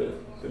prepared for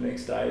the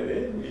next day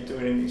there? Were you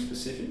doing anything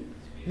specific?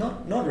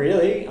 Not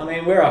really. I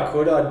mean, where I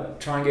could, I'd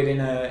try and get in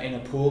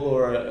a pool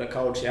or a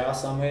cold shower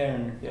somewhere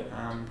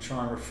and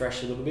try and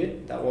refresh a little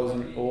bit. That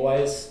wasn't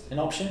always an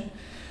option.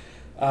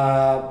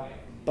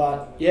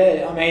 But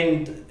yeah, I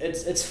mean,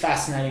 it's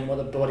fascinating what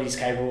the body's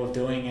capable of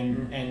doing,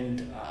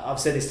 and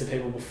I've said this to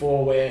people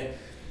before, where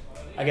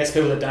I guess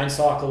people that don't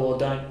cycle or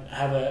don't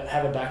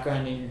have a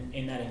background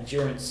in that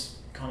endurance,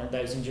 kind of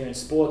those endurance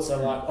sports,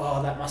 are like,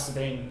 oh,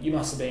 you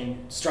must have been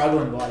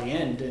struggling by the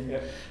end.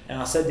 And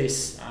I said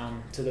this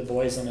to the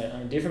boys on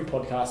a different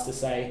podcast to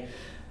say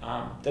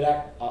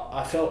that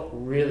I felt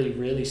really,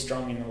 really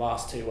strong in the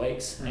last 2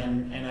 weeks,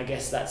 and I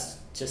guess that's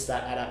just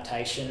that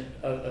adaptation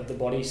of the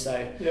body.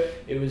 So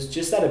it was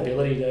just that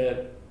ability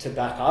to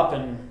back up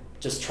and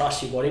just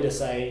trust your body to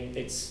say,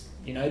 it's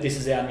this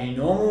is our new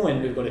normal,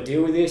 and we've got to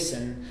deal with this,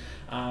 and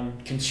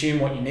consume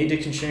what you need to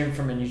consume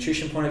from a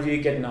nutrition point of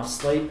view, get enough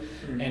sleep,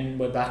 and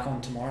we're back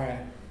on tomorrow.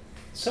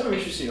 So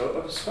interesting.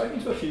 I've spoken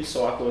to a few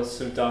cyclists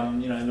who've done,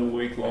 the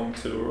week-long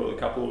tour or a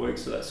couple of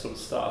weeks of that sort of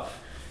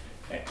stuff,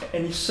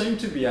 and you seem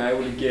to be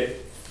able to get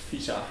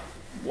fitter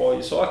while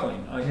you're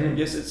cycling. I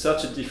guess it's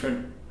such a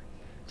different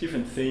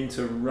thing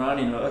to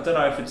running. I don't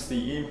know if it's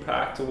the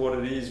impact or what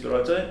it is, but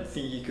I don't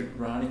think you could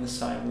run in the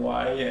same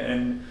way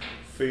and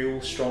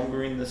feel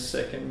stronger in the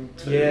second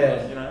two.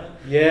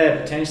 Yeah,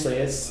 potentially.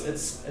 It's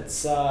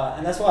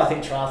and that's why I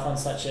think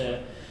triathlon's such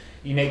a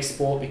unique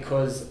sport,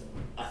 because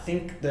I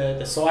think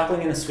the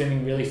cycling and the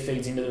swimming really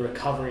feeds into the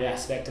recovery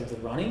aspect of the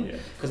running.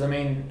 Because I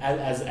mean,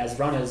 as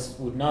runners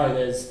would know,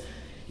 there's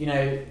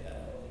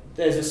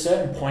a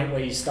certain point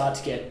where you start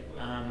to get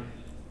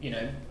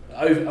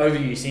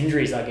overuse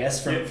injuries, I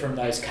guess, from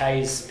those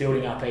Ks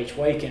building up each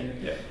week,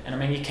 and I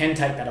mean, you can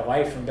take that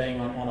away from being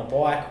on a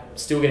bike,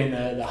 still getting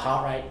the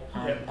heart rate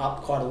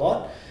up quite a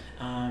lot,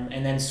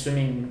 and then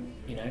swimming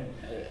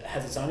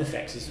has its own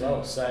effects as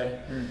well. So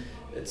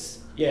it's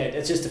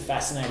just a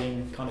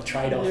fascinating kind of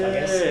trade-off, I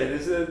guess. Yeah,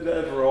 there's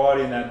a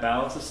variety and that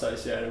balance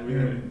associated with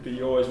it, but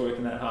you're always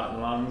working that heart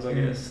and lungs, I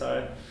guess.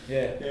 So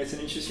it's an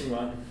interesting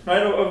one.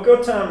 Mate, I've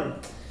got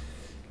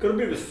a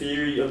bit of a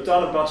theory. I've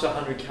done a bunch of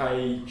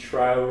 100k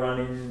trail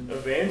running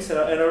events, and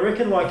I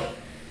reckon, like,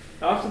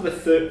 after the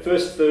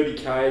first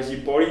 30k's, your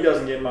body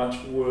doesn't get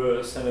much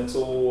worse, and it's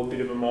all a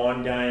bit of a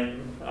mind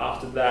game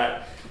after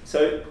that.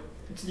 So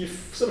do you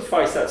sort of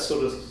face that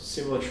sort of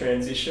similar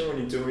transition when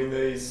you're doing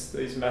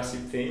these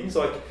massive things?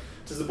 Like,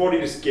 does the body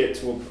just get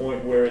to a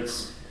point where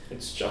it's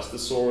just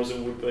as sore as it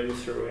would be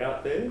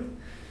throughout there?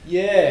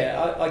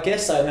 Yeah, I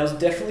guess so. And there was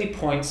definitely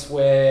points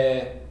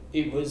where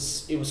it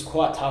was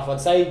quite tough.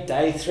 I'd say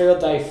day 3 or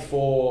day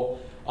 4,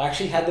 I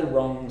actually had the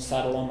wrong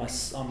saddle on my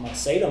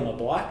seat on my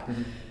bike,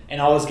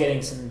 and I was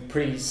getting some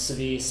pretty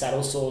severe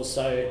saddle sores.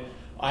 So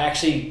I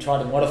actually tried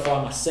to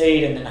modify my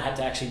seat, and then I had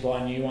to actually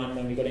buy a new one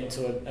when we got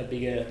into a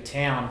bigger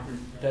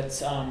town. But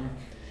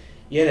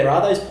yeah, there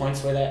are those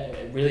points where that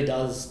it really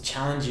does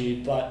challenge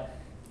you. But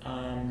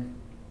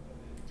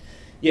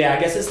yeah,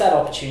 I guess it's that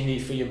opportunity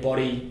for your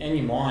body and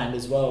your mind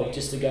as well,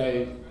 just to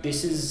go,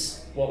 this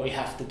is what we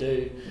have to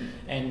do.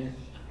 And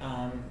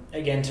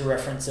again, to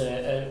reference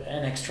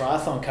an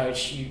ex-triathlon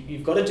coach,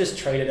 you've got to just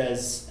treat it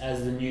as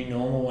the new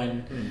normal,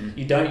 and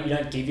you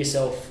don't give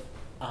yourself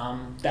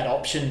that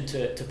option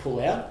to pull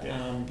out.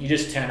 You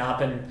just turn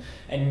up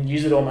and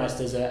use it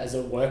almost as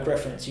a work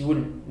reference. You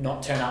wouldn't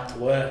not turn up to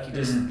work, you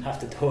just have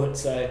to do it.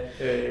 So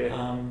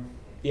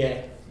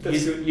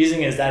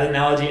using it as that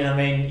analogy, and I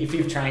mean, if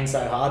you've trained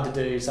so hard to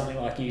do something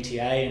like UTA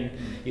and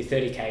you're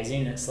 30 k's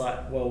in, it's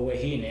like, well, we're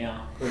here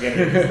now. We're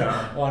getting this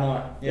done. Why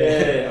not?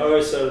 Yeah. I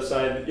always sort of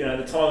say that,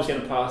 the time's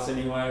going to pass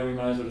anyway. We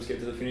may as well just get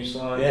to the finish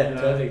line. Yeah,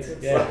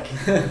 perfect.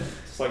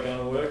 It's like going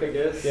to work, I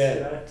guess.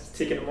 Yeah. Just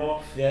ticking them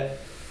off. Yeah.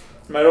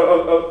 Mate,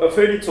 I've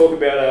heard you talk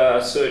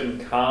about a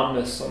certain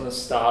calmness on the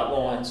start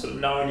line, sort of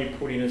knowing you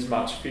put in as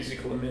much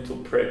physical and mental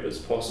prep as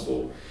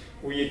possible.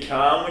 Were you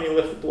calm when you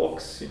left the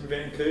blocks in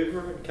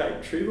Vancouver and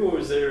Cape Trib, or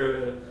was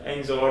there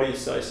anxiety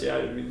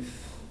associated with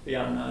the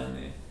unknown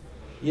there?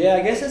 Yeah,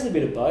 I guess there's a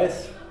bit of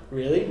both,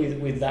 really,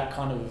 with that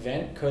kind of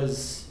event,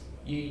 because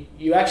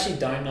you actually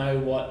don't know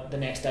what the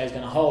next day is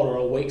going to hold or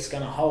a week's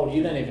going to hold.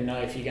 You don't even know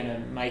if you're going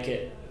to make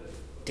it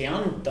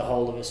down the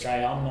whole of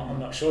Australia. I'm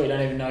not sure. You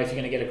don't even know if you're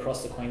going to get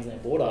across the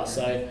Queensland border.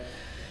 So,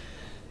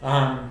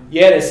 yeah,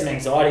 there's some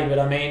anxiety, but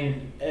I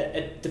mean,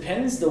 it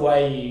depends the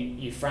way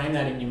you frame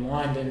that in your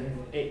mind, and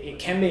it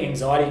can be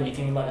anxiety and you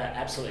think about that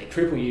absolutely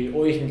cripple you,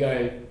 or you can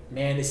go,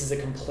 man, this is a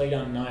complete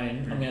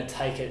unknown. I'm going to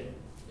take it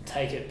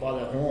by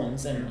the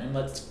horns and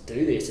let's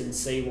do this and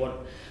see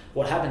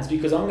what happens,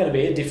 because I'm going to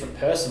be a different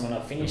person when I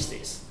finish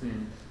this.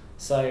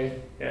 So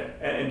yeah,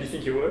 and do you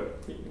think you were?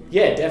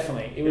 Yeah,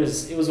 definitely. It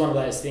was one of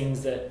those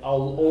things that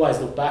I'll always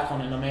look back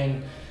on, and I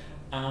mean,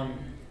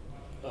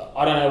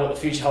 I don't know what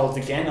the future holds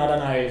again. I don't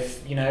know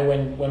if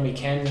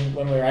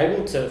when we're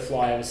able to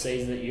fly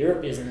overseas, that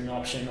Europe isn't an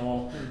option,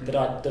 or did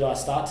I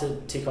start to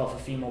tick off a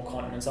few more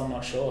continents? I'm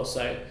not sure.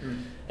 So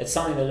it's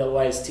something that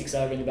always ticks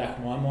over in the back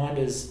of my mind,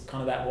 is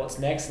kind of that what's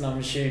next. And I'm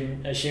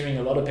assuming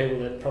a lot of people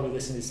that probably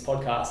listen to this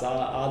podcast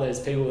are those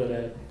people that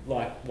are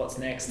like, what's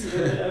next?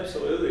 Yeah,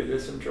 absolutely.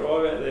 There's some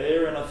drive out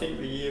there, and I think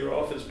the year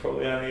off has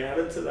probably only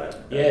added to that.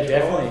 Yeah,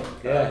 definitely.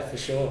 Yeah, for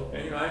sure.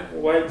 Anyway,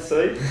 we'll wait and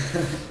see.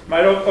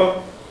 Mate,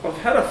 I've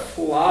had a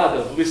flood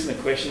of listener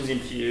questions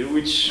into you,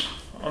 which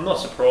I'm not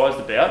surprised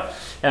about.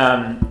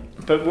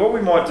 But what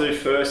we might do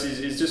first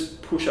is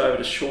just push over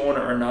to Sean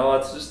at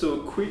Ranella to just do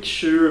a quick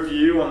shoe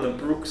review on the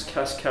Brooks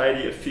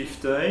Cascadia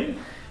 15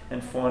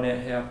 and find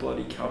out how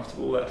bloody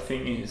comfortable that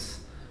thing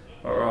is.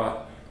 All right.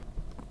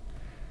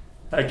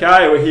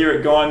 Okay, we're here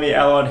at Guyme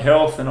Allied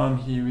Health, and I'm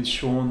here with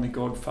Sean, the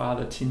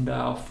Godfather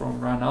Tyndale from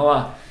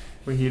Ranella.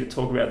 We're here to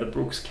talk about the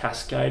Brooks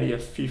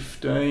Cascadia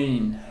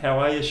 15. How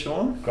are you,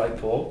 Sean? Great,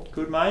 Paul.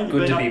 Good, mate.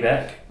 Good to be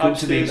back. Good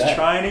to be back.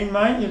 Training,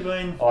 mate. You've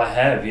been. I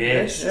have,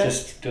 yes. Yeah.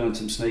 Just doing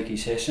some sneaky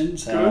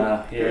sessions.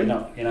 Good.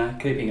 Not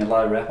keeping a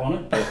low rap on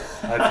it, but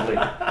hopefully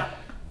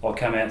I'll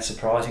come out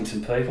surprising some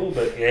people.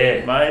 But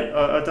yeah, mate,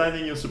 I don't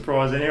think you'll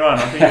surprise anyone.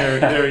 I think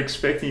they're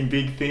expecting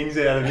big things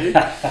out of you.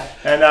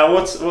 And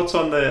what's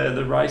on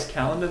the race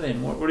calendar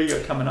then? What do you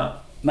got coming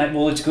up, mate?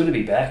 Well, it's good to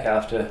be back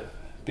after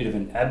bit of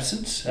an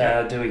absence,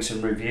 doing some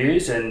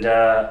reviews, and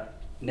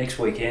next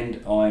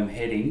weekend I'm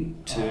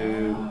heading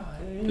down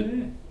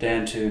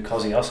to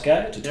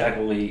Kosciuszko to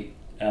tackle the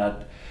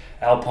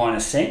Alpine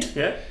Ascent.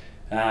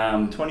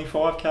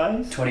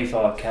 25k's.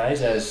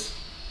 25k's, as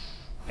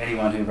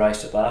anyone who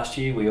raced it last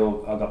year,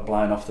 I got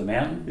blown off the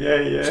mountain.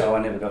 So I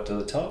never got to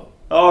the top.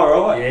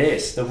 Oh, right.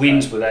 Yes, the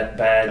winds were that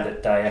bad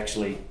that they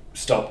actually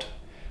stopped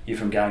you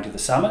from going to the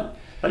summit.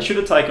 They should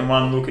have taken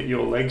one look at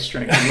your leg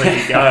strength and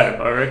let you go,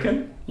 I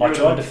reckon. I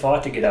tried to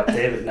fight to get up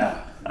there, but no.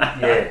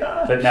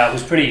 Yeah, but no, it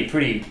was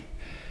pretty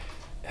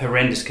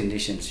horrendous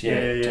conditions,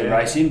 to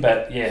race in.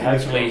 But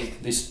hopefully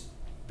this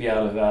be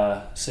able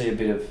to see a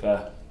bit of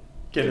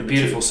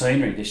beautiful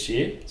scenery this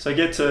year. So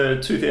get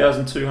to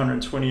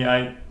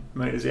 2,228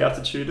 metres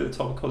altitude at the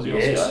top of Kosciuszko.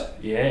 Yes,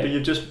 yeah. But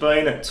you've just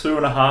been at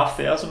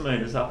 2,500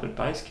 metres up at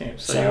base camp,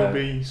 so you'll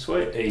be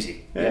sweet.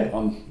 Easy. Yeah.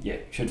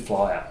 Should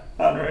fly up.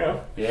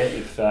 Unreal. Yeah,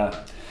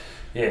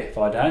 if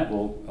I don't,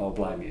 well, I'll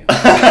blame you.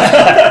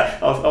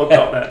 I'll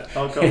cop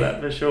that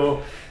for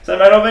sure. So,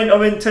 mate,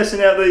 I've been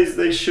testing out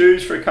these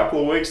shoes for a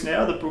couple of weeks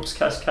now. The Brooks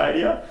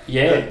Cascadia.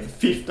 Yeah. The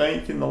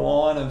 15th in the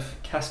line of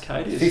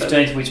Cascadia.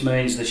 15th, which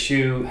means the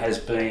shoe has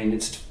been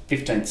its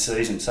 15th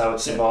season, so it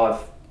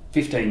survived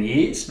 15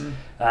 years.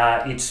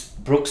 It's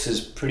Brooks'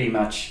 pretty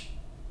much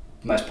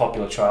most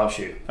popular trail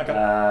shoe.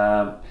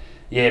 Okay.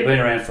 Been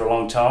around for a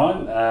long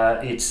time.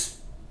 It's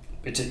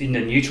in the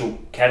neutral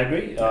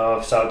category,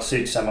 so it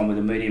suits someone with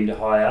a medium to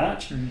high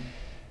arch.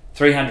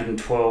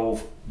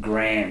 312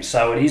 grams,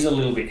 so it is a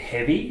little bit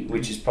heavy,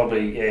 which is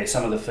probably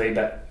some of the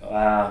feedback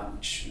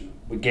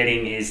we're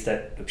getting is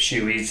that the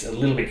shoe is a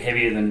little bit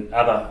heavier than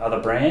other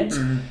brands.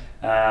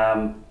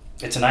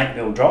 It's an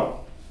 8mm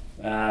drop,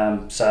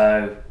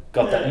 so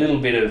got that little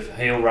bit of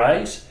heel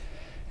raise,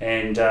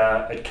 and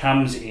it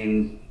comes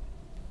in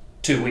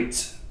 2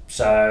 widths,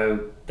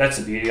 so that's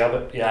the beauty of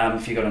it.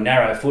 If you've got a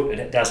narrow foot,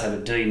 it does have a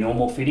D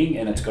normal fitting,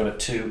 and it's got a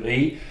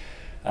 2E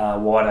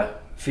wider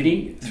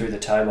fitting through the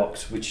toe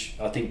box, which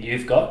I think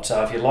you've got.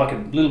 So if you like a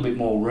little bit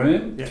more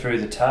room through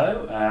the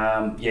toe,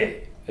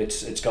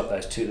 it's got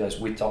those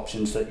width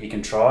options that you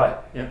can try.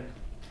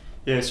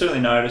 Yeah, certainly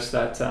noticed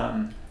that.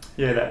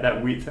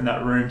 That width and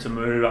that room to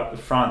move up the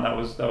front, that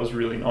was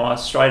really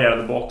nice. Straight out of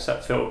the box,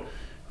 that felt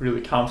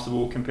really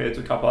comfortable compared to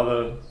a couple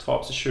other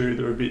types of shoe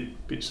that are a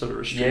bit sort of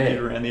restricted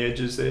around the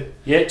edges there.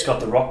 Yeah, it's got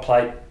the rock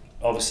plate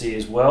obviously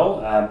as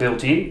well,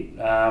 built in,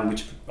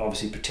 which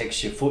obviously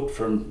protects your foot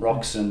from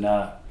rocks and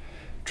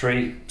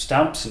tree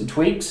stumps and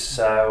twigs.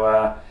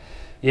 So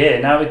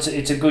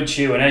it's a good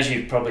shoe, and as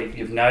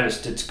you've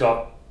noticed, it's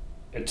got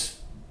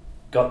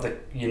the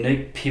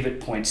unique pivot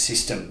point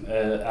system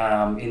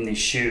in this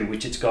shoe,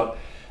 which it's got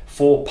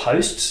 4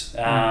 posts,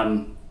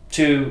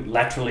 2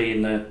 laterally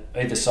in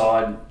either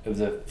side of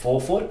the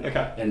forefoot,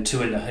 and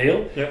 2 in the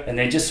heel, and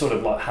they're just sort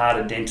of like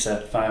harder, denser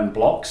foam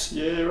blocks.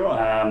 Yeah,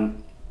 right.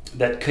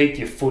 That keep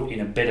your foot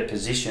in a better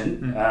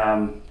position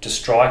to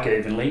strike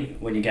evenly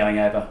when you're going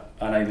over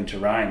uneven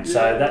terrain.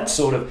 So that's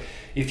sort of,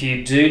 if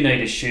you do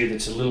need a shoe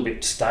that's a little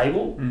bit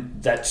stable,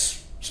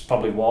 that's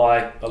probably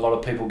why a lot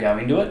of people go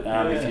into it,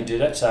 if you do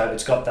that. So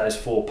it's got those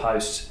 4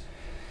 posts.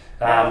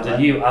 The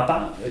new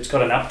upper, it's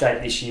got an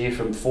update this year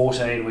from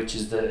 14, which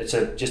is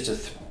just a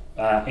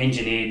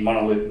engineered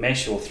monoloop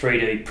mesh or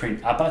 3D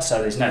print upper,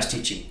 so there's no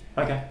stitching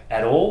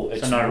at all.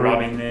 It's no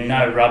rubbing there.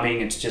 No rubbing,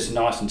 it's just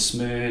nice and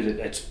smooth.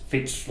 It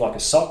fits like a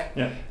sock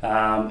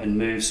and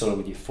moves sort of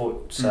with your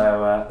foot.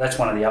 So that's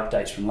one of the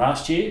updates from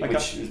last year, which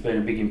has been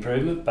a big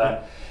improvement.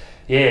 But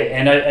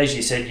and as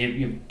you said,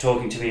 you're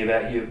talking to me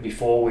about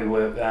before, we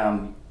were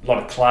a lot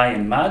of clay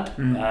and mud.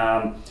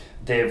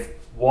 They've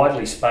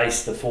widely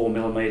spaced the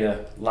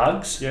 4mm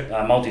lugs,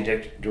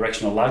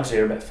 multi-directional lugs.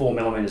 They're about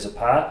 4mm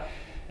apart,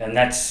 and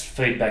that's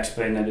feedback's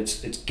been that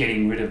it's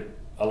getting rid of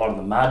a lot of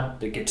the mud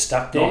that gets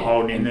stuck there, not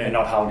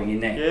holding in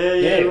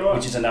there. Right.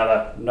 Which is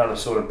another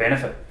sort of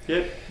benefit.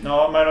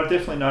 No, mate, I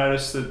definitely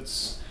noticed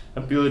its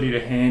ability to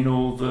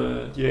handle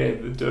the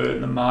dirt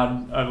and the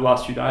mud over the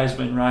last few days.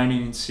 Been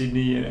raining in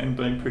Sydney and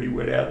been pretty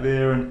wet out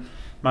there, and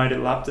made it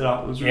lapped it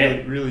up. It was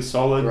really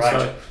solid. Right.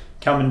 So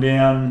coming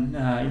down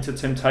into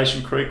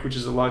Temptation Creek, which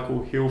is a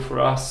local hill for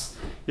us,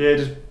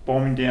 just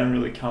bombing down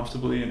really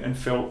comfortably and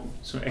felt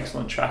some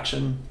excellent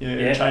traction.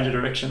 Change of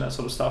direction, that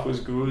sort of stuff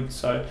was good.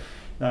 So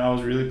I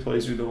was really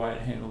pleased with the way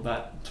it handled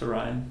that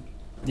terrain.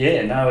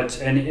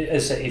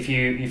 If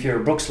you're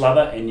a Brooks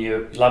lover and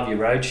you love your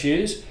road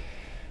shoes,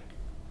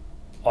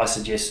 I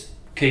suggest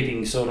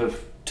keeping sort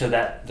of to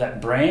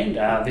that brand.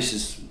 This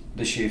is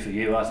the shoe for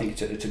you. I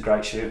think it's a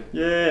great shoe.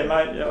 Yeah,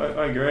 mate,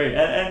 I agree.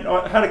 And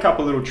I had a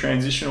couple of little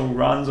transitional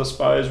runs, I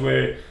suppose,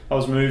 where I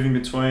was moving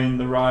between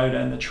the road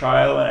and the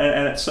trail,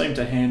 and it seemed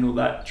to handle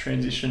that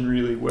transition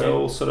really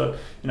well. Sort of,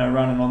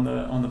 running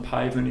on the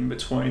pavement in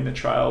between the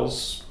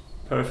trails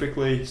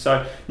perfectly.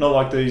 So not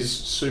like these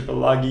super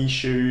luggy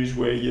shoes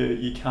where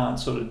you can't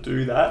sort of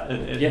do that.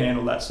 It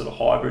handled that sort of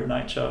hybrid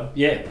nature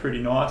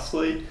pretty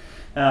nicely.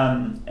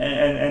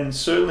 And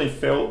certainly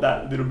felt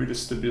that little bit of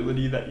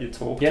stability that you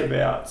talked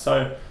about.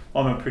 So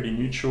I'm a pretty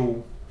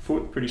neutral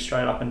foot, pretty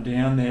straight up and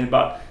down there,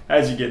 but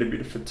as you get a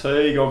bit of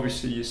fatigue,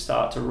 obviously you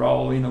start to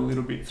roll in a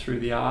little bit through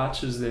the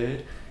arches there,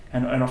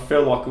 and I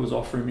felt like it was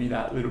offering me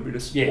that little bit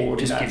of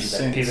support in that gives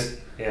sense. You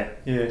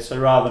that pivot. So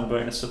rather than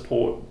being a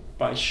support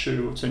based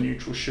shoe, it's a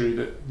neutral shoe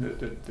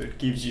that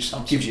gives you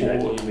some support. You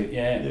that little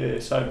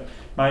bit, So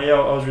mate,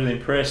 I was really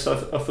impressed. I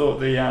thought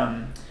the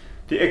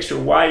extra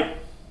weight,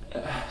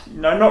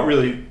 not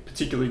really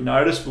particularly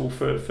noticeable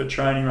for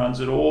training runs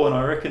at all, and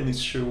I reckon this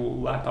shoe will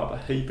lap up a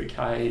heap of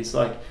Ks.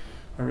 Like,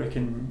 I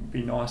reckon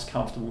be a nice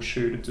comfortable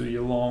shoe to do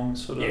your long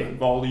sort of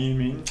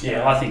volume in.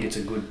 I think it's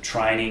a good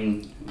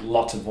training,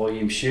 lots of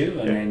volume shoe,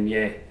 and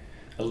then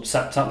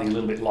something a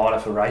little bit lighter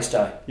for race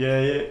day.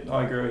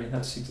 I agree.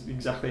 That's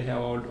exactly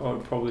how I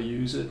would probably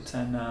use it,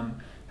 and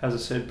as I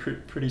said,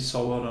 pretty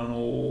solid on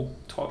all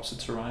types of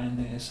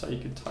terrain there, so you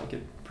could take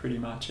it pretty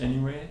much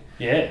anywhere.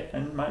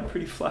 And mate,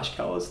 pretty flash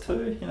colours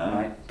too,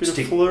 Mate, bit of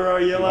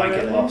fluoro yellow.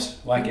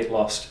 Won't get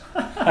lost.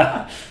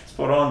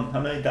 Spot on.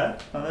 I need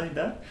that.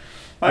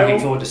 Looking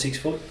forward to 6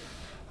 foot.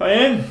 I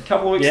am. A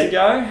couple of weeks to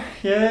go.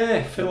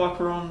 Feel like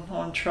we're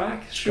on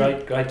track. It's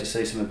great to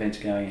see some events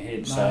going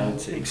ahead, so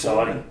it's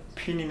exciting.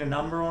 Pinning a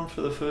number on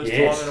for the first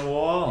time in a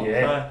while.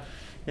 Yeah.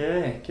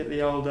 So, get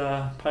the old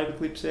paper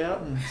clips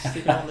out and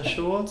stick it on the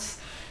shorts.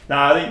 No,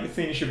 I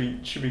think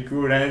it should be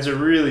good, and it's a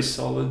really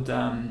solid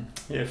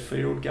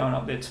field going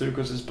up there too,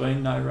 because there's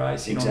been no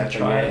racing on the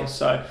trail,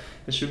 so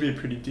there should be a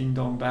pretty ding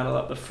dong battle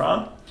up the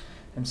front.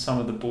 And some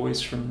of the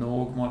boys from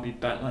Norg might be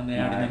battling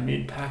out in the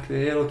mid-pack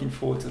there. Looking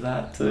forward to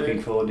that too.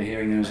 Looking forward to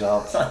hearing the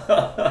results.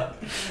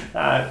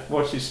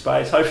 Watch this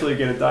space. Hopefully we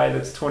get a day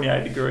that's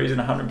 28 degrees and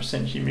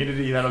 100%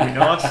 humidity. That'll be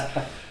nice.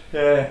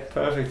 Yeah,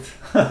 perfect.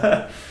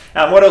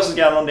 What else is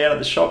going on down at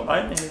the shop,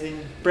 mate?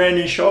 Anything? Brand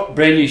new shop?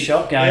 Brand new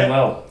shop, going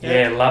well.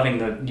 Yeah. Yeah, loving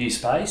the new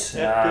space.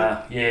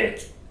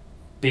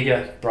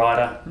 Bigger,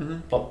 brighter,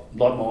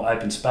 lot more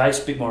open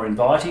space, a bit more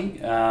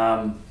inviting.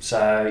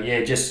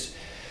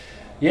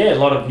 A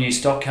lot of new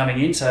stock coming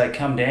in, so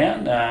come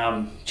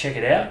down, check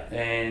it out.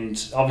 And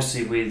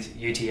obviously with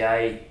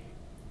UTA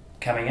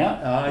coming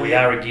up, we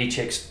are a gear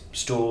check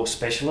store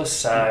specialist,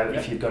 so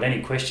if you've got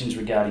any questions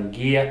regarding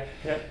gear,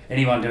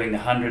 anyone doing the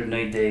 100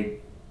 need their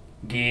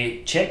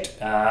gear checked,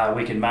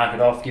 we can mark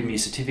it off, give them your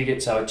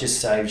certificate, so it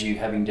just saves you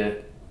having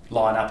to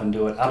line up and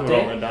do it up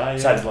there.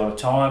 Saves a lot of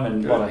time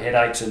and a lot of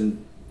headaches,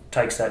 and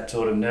takes that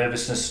sort of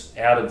nervousness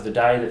out of the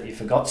day that you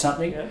forgot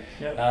something.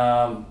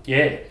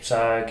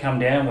 So come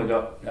down, we've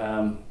got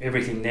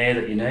everything there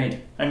that you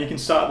need. And you can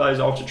start those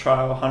Ultra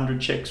Trail 100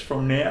 checks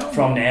from now?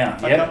 From now,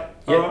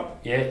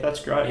 Yeah,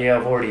 that's great.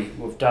 Yeah,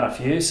 we've done a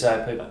few,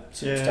 so people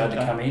started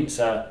to come in.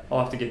 So I'll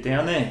have to get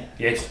down there.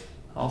 Yes.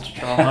 Ultra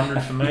Trail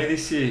 100 for me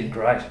this year.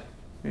 Great.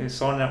 Yeah,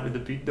 signing up with the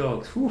big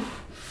dogs. Whew.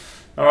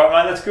 All right,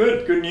 mate, that's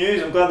good. Good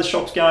news. I'm glad the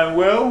shop's going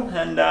well,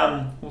 and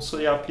we'll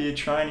see you up here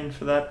training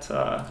for that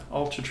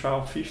Ultra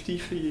Trail 50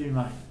 for you,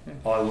 mate.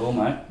 I will,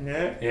 mate.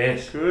 Yeah.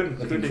 Yes. Good.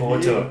 Looking good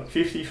forward to it.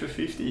 50 for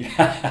 50.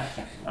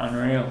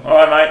 Unreal. All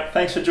right, mate.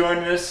 Thanks for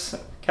joining us.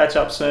 Catch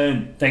up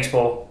soon. Thanks,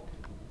 Paul.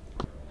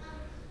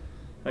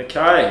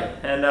 Okay,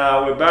 and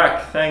we're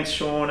back. Thanks,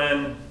 Sean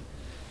and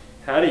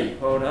Hattie.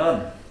 Well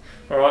done.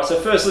 All right, so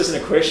first listener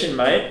question,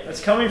 mate.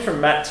 It's coming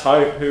from Matt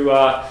Tope, who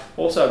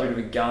also a bit of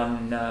a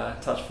gun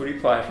touch footy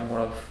player from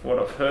what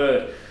I've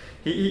heard.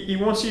 He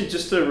wants you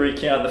just to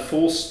recount the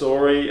full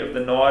story of the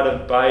night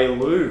of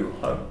Bailoo.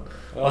 I'm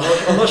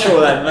not sure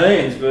what that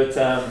means, but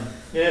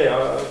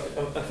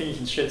I think you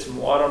can shed some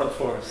light on it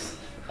for us.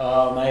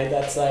 Oh, mate,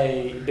 that's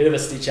a bit of a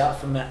stitch up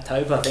from Matt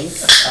Tope, I think.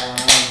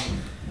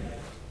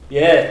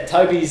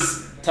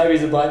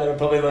 Toby's a bloke that I've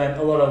probably learned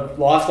a lot of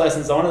life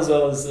lessons on, as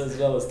well as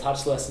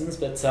touch lessons.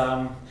 But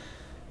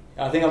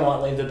I think I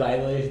might leave the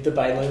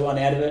Bailoo one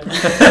out of it.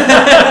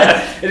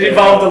 It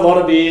involved a lot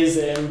of beers,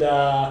 and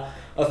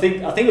I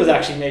think it was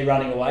actually me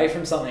running away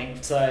from something.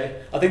 So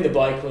I think the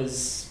bloke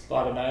was,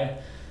 I don't know,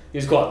 he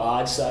was quite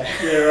large. So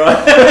yeah,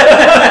 right.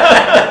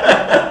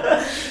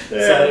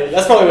 So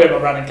that's probably where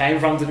my running came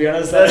from, to be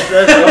honest. That's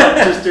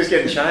right. Just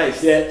getting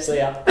chased. Yeah, see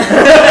ya.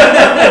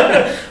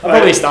 I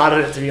probably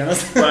started it, to be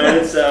honest. Mate,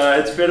 it's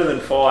better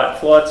than fight.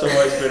 Flight's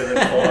always better than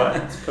fight.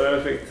 It's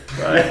perfect.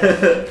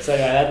 So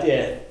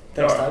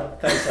thanks, Tobe.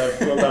 Thanks,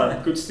 Tobe. Well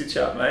done. Good stitch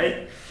up,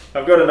 mate.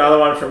 I've got another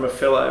one from a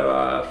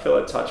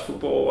fellow touch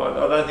football one.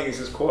 I don't think this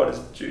is quite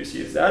as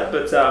juicy as that,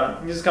 but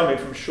this is coming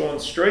from Sean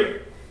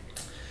Street.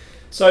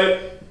 So,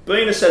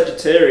 being a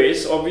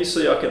Sagittarius,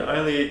 obviously I can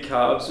only eat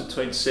carbs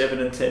between 7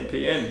 and 10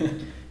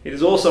 p.m. It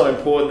is also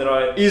important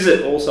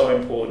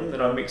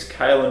that I mix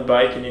kale and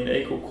bacon in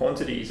equal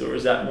quantities, or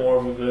is that more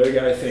of a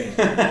Virgo thing?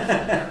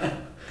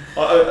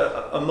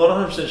 I'm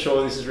not 100% sure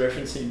what this is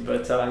referencing,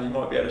 but you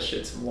might be able to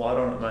shed some light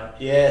on it, mate.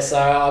 Yeah, so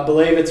I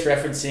believe it's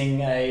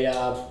referencing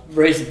a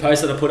recent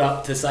post that I put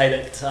up to say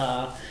that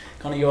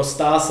kind of your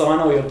star sign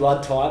or your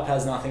blood type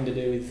has nothing to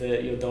do with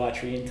your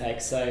dietary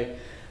intake. So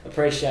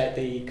appreciate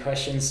the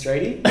question,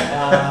 Streety.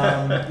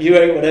 You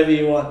eat whatever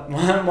you want.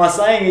 My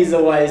saying is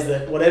always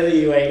that whatever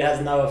you eat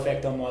has no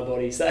effect on my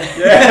body. So,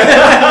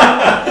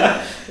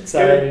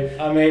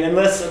 I mean,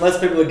 unless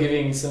people are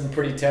giving some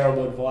pretty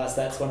terrible advice,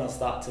 that's when I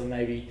start to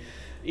maybe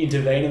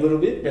intervene a little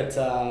bit. But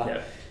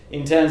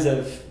in terms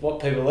of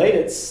what people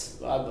eat,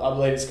 I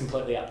believe it's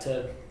completely up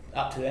to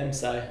them.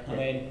 So I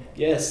mean,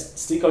 yes,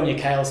 stick on your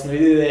kale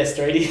smoothie there,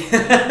 Streety.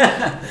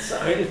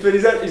 But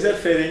is that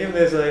fair dinkum?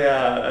 There's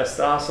a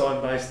star sign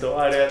based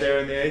diet out there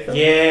in the ether.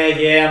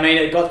 Yeah. I mean,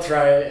 it got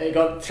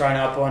thrown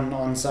up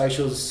on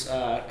socials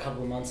a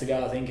couple of months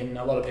ago, I think, and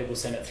a lot of people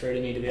sent it through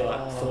to me to be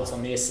like thoughts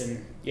on this.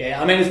 And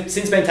I mean, it's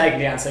since been taken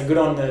down. So good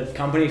on the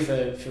company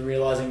for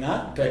realising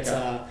that. But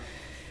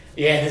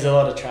there's a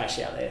lot of trash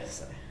out there.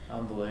 So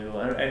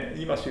unbelievable, and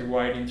you must be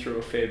wading through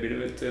a fair bit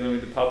of it dealing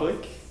with the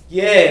public.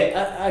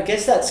 Yeah, I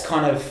guess that's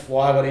kind of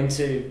why I got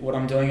into what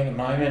I'm doing at the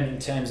moment in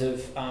terms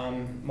of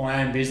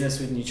my own business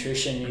with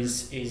nutrition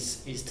is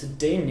to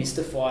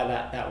demystify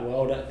that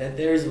world.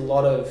 There's a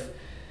lot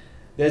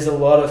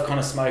of kind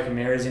of smoke and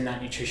mirrors in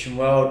that nutrition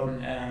world.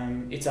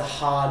 It's a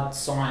hard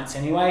science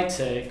anyway,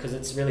 because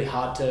it's really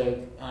hard to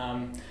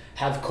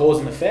have cause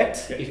and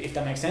effect, if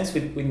that makes sense,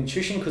 with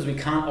nutrition, because we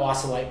can't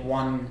isolate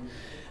one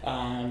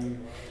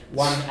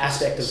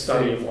aspect of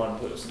study food. of one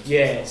person.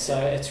 Yeah, so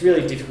it's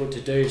really difficult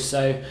to do.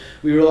 So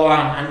we rely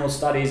on animal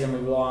studies and we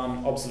rely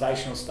on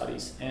observational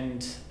studies,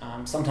 and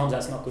sometimes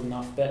that's not good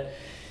enough. But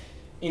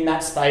in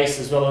that space,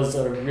 as well as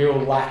a real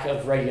lack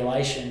of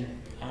regulation,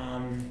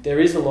 there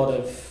is a lot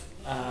of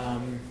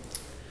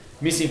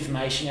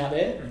misinformation out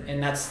there,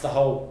 and that's the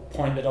whole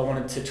point that I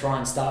wanted to try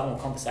and start more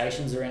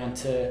conversations around,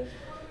 to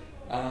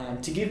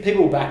give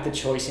people back the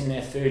choice in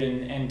their food,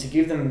 and to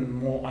give them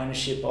more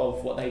ownership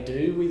of what they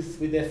do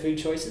with their food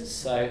choices.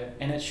 So,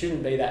 and it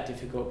shouldn't be that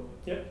difficult.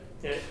 Yeah,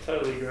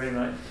 totally agree,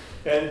 mate.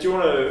 And do you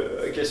want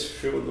to, I guess,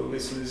 fill the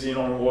listeners in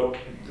on what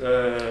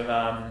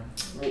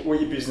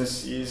your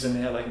business is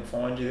and how they can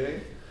find you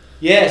there?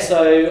 Yeah,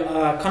 so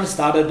kind of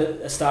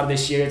started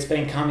this year. It's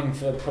been coming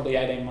for probably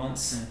 18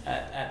 months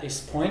at this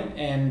point,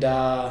 and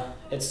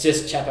it's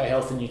just Chapo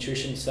Health and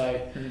Nutrition. So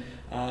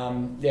got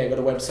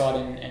a website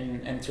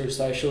and through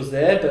socials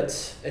there, but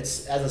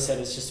it's, as I said,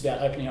 it's just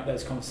about opening up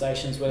those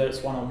conversations, whether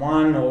it's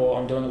one-on-one or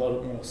I'm doing a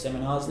lot more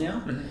seminars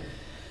now,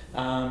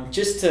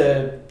 just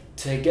to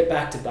get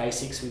back to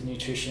basics with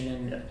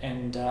nutrition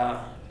and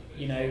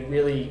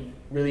really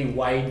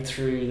wade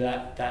through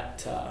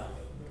that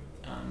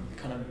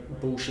kind of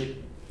bullshit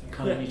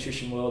kind of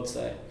nutrition world.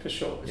 So for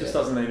sure, it just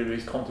doesn't need to be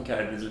as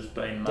complicated as it's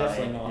been made.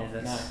 Definitely not.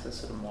 Yeah, that's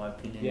sort of my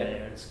opinion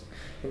there.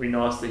 It'd be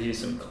nice to hear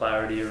some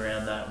clarity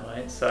around that,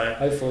 mate. So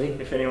hopefully,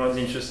 if anyone's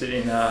interested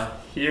in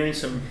hearing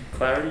some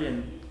clarity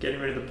and getting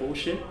rid of the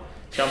bullshit,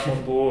 jump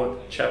on board,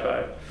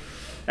 Chapo.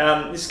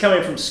 This is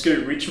coming from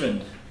Scoot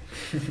Richmond.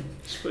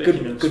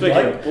 Speaking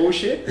of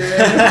bullshit.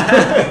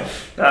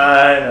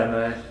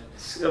 No.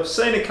 I've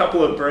seen a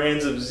couple of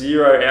brands of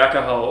zero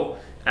alcohol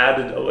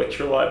added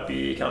electrolyte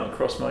beer come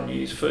across my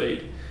news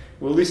feed.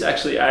 Will this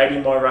actually aid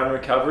in my run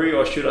recovery,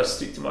 or should I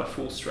stick to my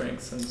full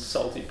strengths and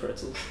salty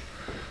pretzels?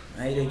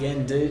 Mate,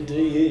 again, do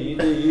you.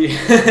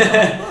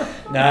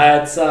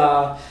 No, it's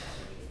I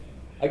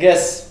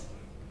guess,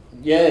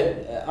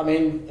 I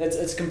mean,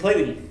 it's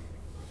completely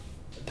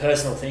a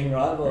personal thing,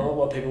 right? Well,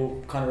 what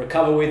people kind of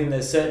recover with, and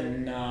there's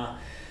certain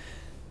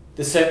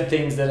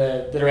things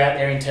that are out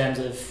there in terms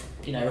of,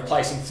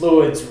 replacing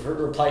fluids,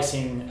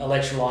 replacing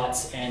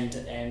electrolytes, and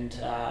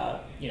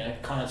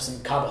kind of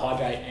some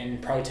carbohydrate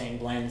and protein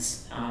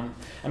blends.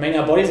 I mean,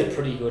 our bodies are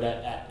pretty good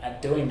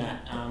at doing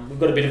that. We've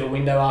got a bit of a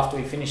window after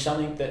we finish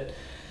something that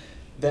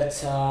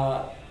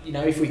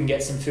if we can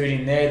get some food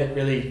in there that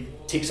really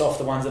ticks off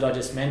the ones that I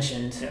just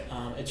mentioned,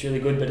 it's really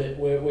good. But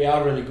we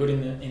are really good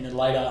in the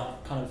later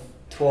kind of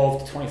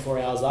 12 to 24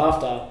 hours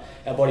after.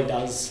 Our body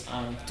does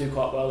do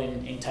quite well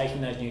in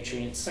taking those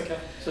nutrients. Okay,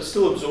 so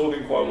still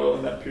absorbing quite well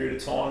in that period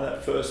of time,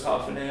 that first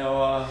half an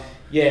hour.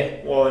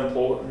 Yeah. While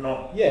important,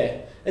 not.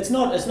 Yeah, it's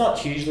not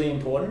hugely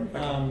important.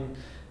 Okay.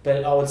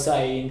 But I would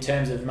say in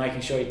terms of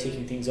making sure you're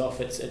ticking things off,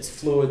 it's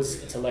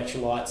fluids, it's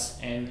electrolytes,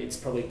 and it's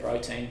probably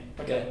protein.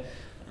 Okay.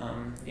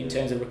 In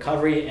terms of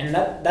recovery, and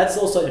that's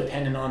also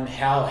dependent on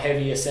how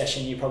heavy a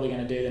session you're probably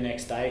going to do the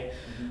next day.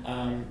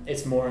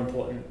 It's more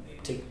important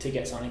to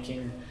get something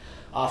in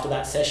after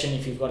that session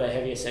if you've got a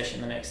heavier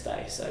session the next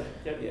day. So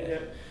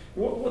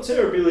what's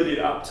our ability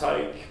to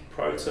uptake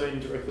protein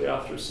directly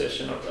after a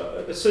session?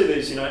 I see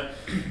these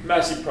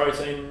massive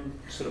protein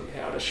sort of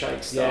powder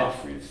shake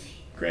stuff with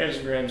grams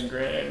and grams and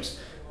grams.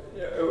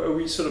 Are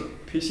we sort of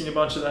pissing a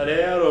bunch of that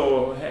out,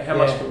 or how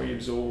much can we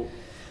absorb?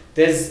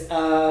 There's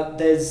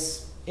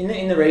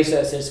in the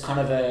research, there's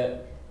kind of a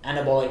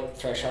anabolic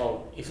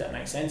threshold, if that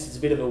makes sense. It's a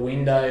bit of a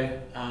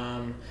window.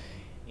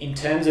 In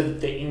terms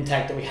of the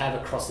intake that we have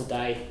across the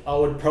day, I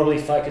would probably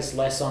focus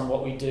less on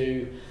what we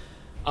do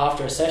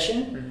after a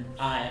session,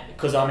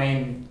 because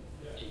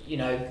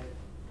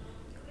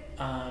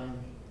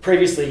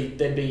previously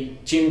there'd be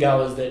gym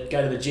goers that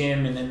go to the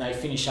gym and then they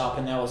finish up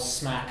and they'll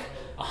smack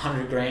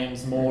 100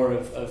 grams more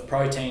of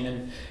protein,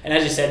 and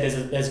as you said,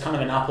 there's kind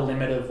of an upper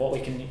limit of what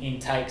we can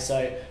intake.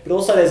 So, but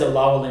also there's a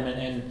lower limit,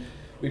 and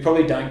we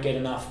probably don't get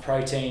enough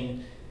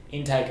protein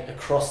intake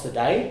across the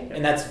day,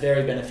 and that's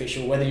very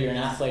beneficial whether you're an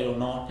athlete or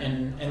not,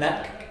 and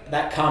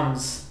that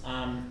comes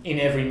in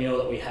every meal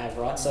that we have,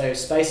 right? So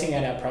spacing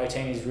out our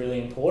protein is really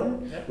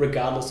important,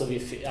 regardless of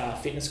your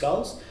fitness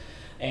goals,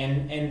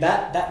 and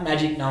that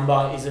magic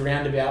number is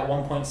around about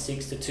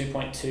 1.6 to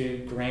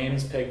 2.2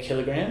 grams per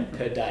kilogram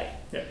per day.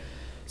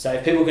 So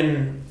if people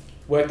can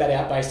work that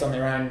out based on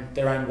their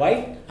own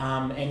weight,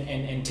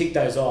 and tick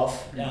those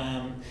off.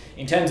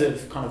 In terms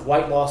of kind of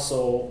weight loss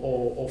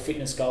or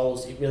fitness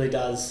goals, it really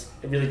does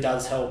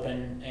help,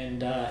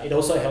 and it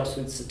also helps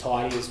with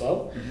satiety as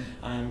well.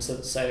 So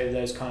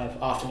those kind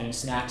of afternoon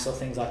snacks or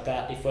things like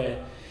that, if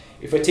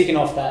we're ticking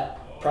off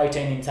that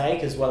protein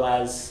intake as well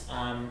as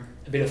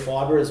a bit of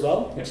fibre as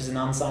well, which is an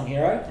unsung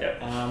hero,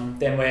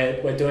 then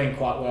we're doing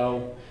quite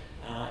well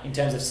in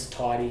terms of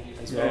satiety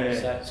as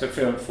well. So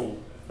feeling full.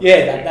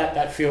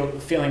 That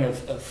feeling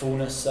of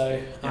fullness.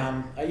 So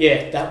that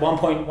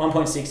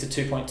 1.6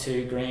 to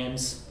 2.2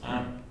 grams,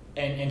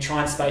 and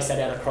try and space that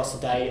out across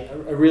the day.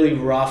 A really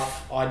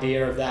rough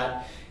idea of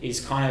that is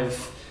kind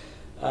of,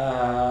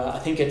 I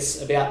think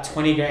it's about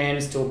 20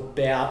 grams to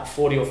about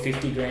 40 or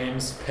 50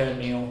 grams per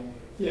meal.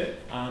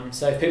 Yeah.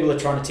 So if people are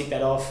trying to tick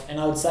that off, and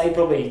I would say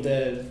probably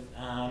the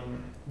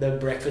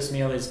breakfast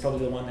meal is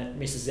probably the one that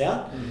misses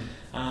out.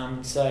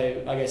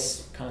 So I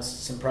guess kind of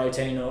some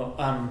protein or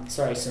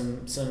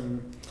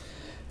some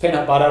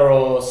peanut butter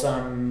or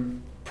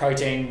some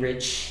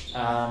protein-rich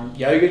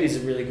yogurt is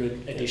a really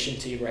good addition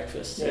to your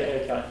breakfast. Yeah,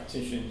 okay. It's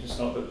interesting. Just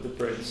not the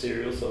bread and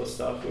cereal sort of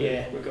stuff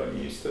we've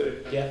gotten used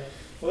to. Yeah.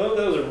 Well,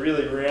 that was a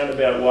really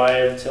roundabout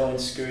way of telling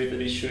Scoot that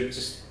he should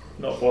just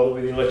not bother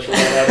with the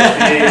electrolyte out of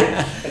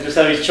beer and just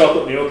have his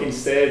chocolate milk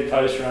instead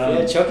post-run.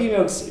 Yeah, chalky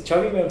milks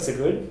are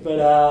good,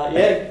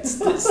 but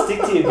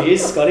stick to your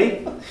beers,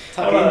 Scotty.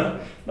 Tuck in.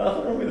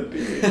 Nothing wrong with a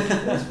beer,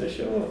 that's for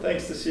sure.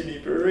 Thanks to Sydney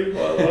Brewery,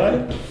 by the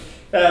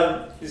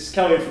way. This is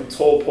coming from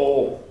Tall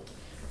Paul.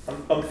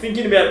 I'm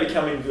thinking about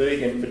becoming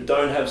vegan, but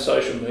don't have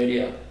social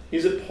media.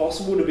 Is it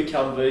possible to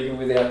become vegan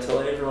without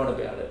telling everyone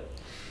about it?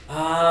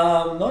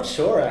 Not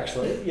sure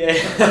actually. Yeah.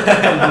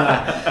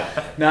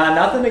 No,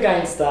 nothing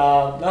against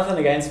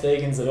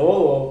vegans at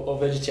all or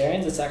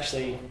vegetarians. It's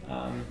actually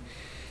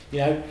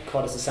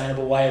quite a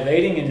sustainable way of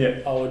eating,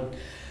 and I would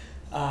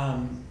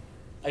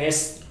I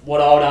guess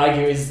what I would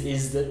argue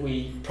is that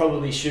we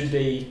probably should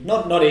be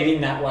not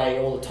eating that way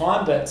all the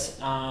time, but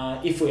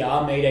if we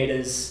are meat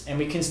eaters, and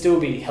we can still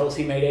be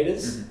healthy meat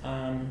eaters,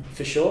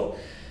 for sure,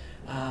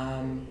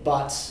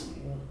 but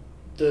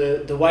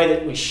the way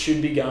that we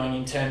should be going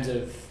in terms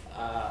of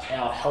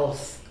our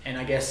health, and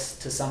I guess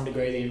to some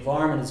degree the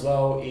environment as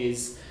well,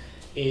 is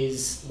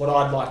what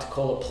I'd like to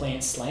call a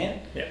plant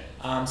slant.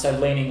 So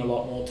leaning a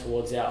lot more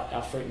towards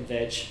our fruit and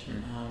veg.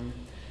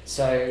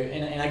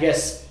 And I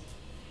guess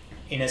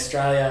in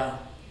Australia,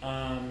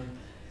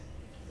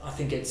 I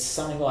think it's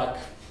something like,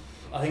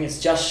 it's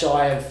just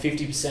shy of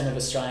 50% of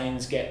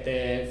Australians get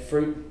their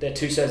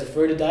 2 serves of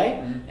fruit a day,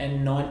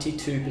 and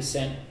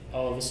 92%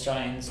 of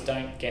Australians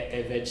don't get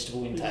their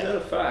vegetable intake. Is that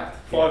a fact?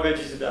 5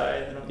 veggies a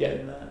day, they're not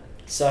getting that.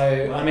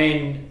 So, wow. I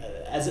mean,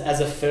 as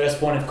a first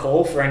point of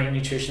call for any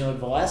nutritional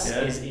advice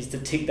is to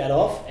tick that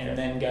off and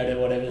then go to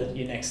whatever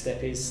your next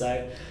step is.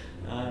 So,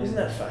 isn't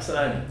that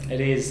fascinating?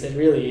 It is. It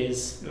really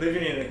is.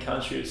 Living in a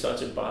country of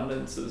such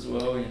abundance as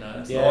well, it's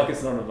not like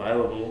it's not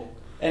available.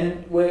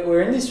 And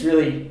we're in this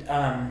really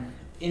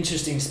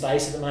interesting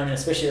space at the moment,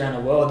 especially around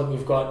the world, that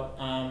we've got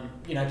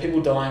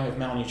people dying of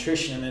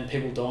malnutrition, and then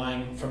people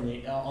dying from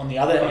on the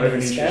other end of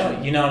the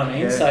scale. You know what I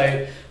mean? Yeah.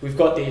 So we've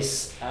got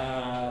this.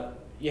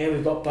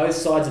 We've got both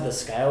sides of the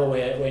scale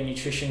where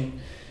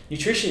nutrition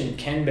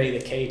can be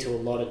the key to a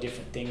lot of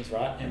different things,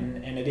 right?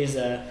 And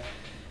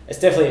it's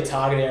definitely a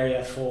target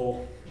area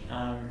for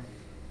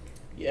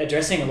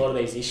addressing a lot of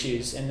these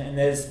issues. And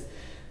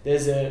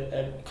there's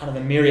a kind of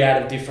a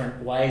myriad of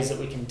different ways that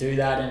we can do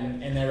that,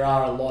 and there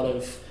are a lot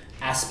of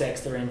aspects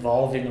that are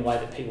involved in the way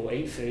that people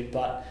eat food.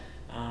 But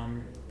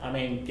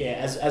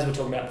as we're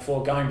talking about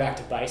before, going back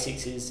to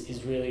basics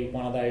is really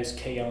one of those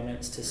key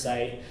elements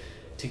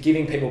to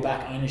giving people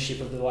back ownership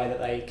of the way that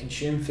they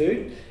consume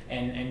food,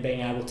 and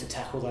being able to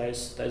tackle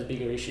those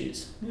bigger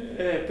issues.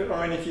 Yeah, but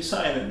I mean, if you're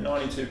saying that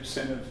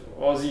 92% of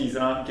Aussies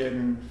aren't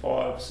getting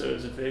 5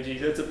 serves of veggies,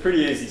 that's a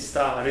pretty easy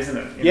start, isn't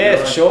it? Yeah,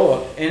 for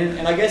sure.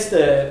 And I guess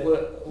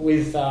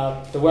with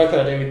the work that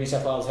I do with New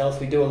South Wales Health,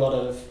 we do a lot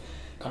of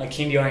kind of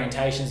kindy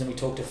orientations, and we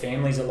talk to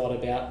families a lot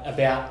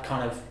about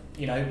kind of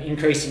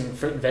increasing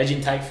fruit and veg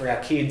intake for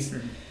our kids.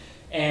 Mm-hmm.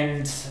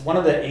 And one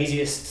of the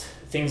easiest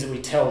things that we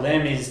tell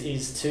them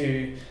is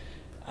to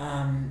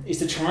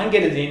try and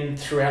get it in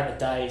throughout the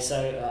day.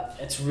 So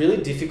it's really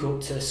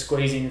difficult to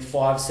squeeze in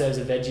 5 serves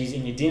of veggies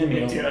in your dinner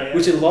meal,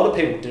 which a lot of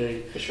people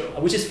do. For sure.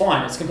 Which is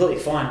fine. It's completely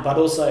fine. But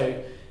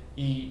also,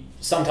 you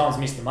sometimes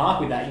miss the mark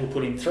with that. You'll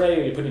put in 3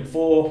 or you put in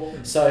 4.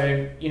 Mm.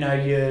 So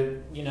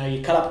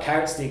you cut up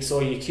carrot sticks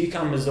or your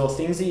cucumbers or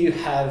things that you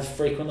have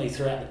frequently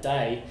throughout the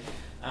day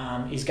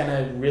is going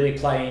to really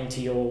play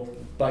into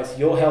both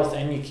your health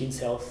and your kids'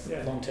 health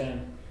long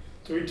term.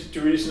 Do we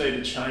just need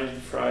to change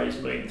the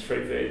phrase "meeting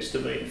 3 veg" to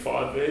 "meeting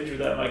 5 veg"? Would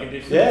that make a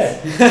difference? Yeah,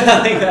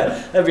 I think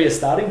that'd be a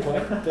starting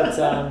point. But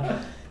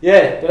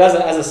but as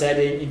I said,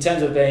 in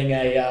terms of being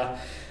a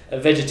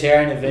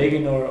vegetarian, a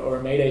vegan, or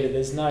a meat eater,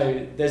 there's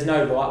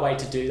no right way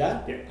to do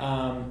that.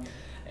 Yeah.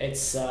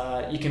 It's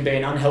you can be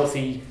an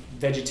unhealthy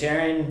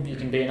vegetarian, you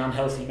can be an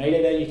unhealthy meat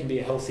eater, you can be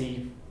a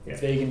healthy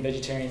vegan,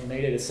 vegetarian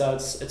meat eater. So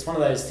it's one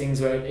of those things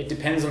where it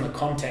depends on the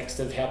context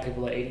of how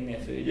people are eating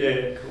their food. Yeah,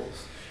 of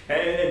course.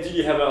 And did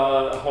you have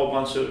a whole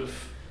bunch of,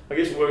 I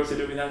guess, work to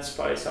do in that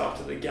space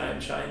after the Game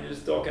Changers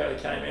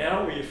doco came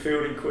out? Were you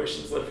fielding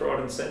questions left, right,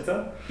 and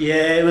centre?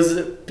 Yeah, it was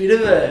a bit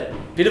of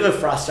a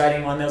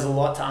frustrating one. There was a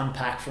lot to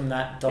unpack from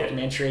that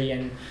documentary,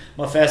 and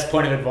my first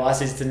point of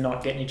advice is to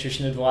not get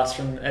nutrition advice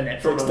from a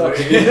Netflix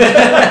documentary.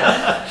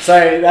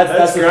 So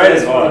that's great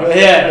advice.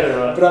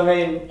 Yeah, but I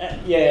mean,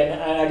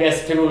 and I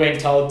guess people are being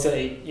told to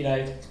eat,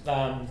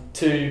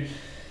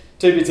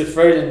 2 bits of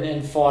fruit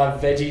and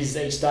 5 veggies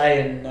each day,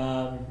 and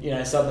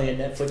suddenly a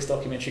Netflix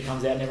documentary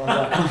comes out and everyone's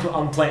like,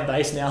 I'm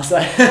plant-based now. So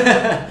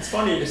it's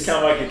funny, you just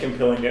can't make a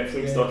compelling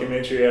Netflix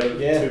documentary out of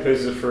 2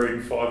 pieces of fruit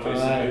and 5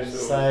 pieces of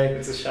vegetables. So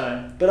it's a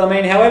shame. But I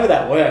mean, however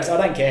that works, I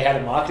don't care how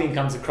the marketing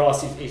comes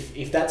across.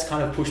 If that's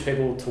kind of pushed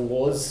people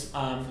towards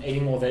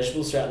eating more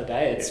vegetables throughout the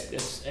day,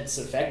 it's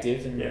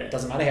effective, and it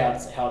doesn't matter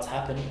how it's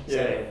happened.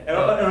 Yeah,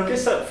 So, and I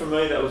guess that for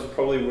me, that was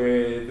probably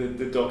where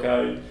the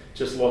doco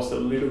just lost a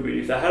little bit.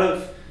 If they had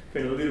have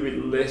been a little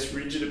bit less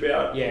rigid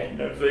about vegan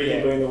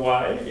being the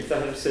way, if they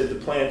had have said the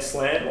plant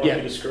slant like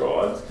you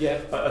described,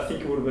 I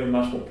think it would have been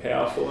much more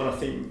powerful, and I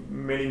think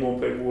many more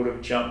people would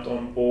have jumped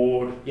on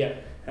board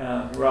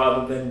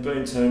rather than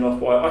being turned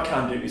off by, I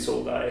can't do this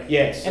all day.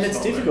 Yes, and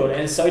it's difficult,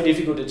 and it's so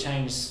difficult to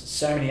change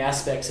so many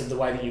aspects of the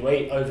way that you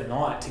eat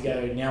overnight to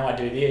go, now I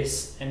do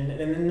this, and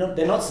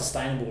they're not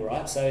sustainable,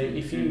 right? So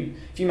if you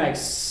make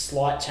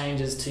slight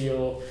changes to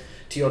your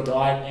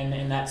diet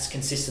and that's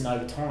consistent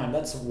over time,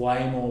 that's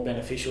way more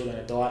beneficial than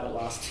a diet that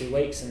lasts 2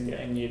 weeks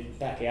and you're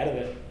back out of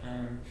it.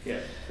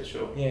 For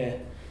sure. Yeah,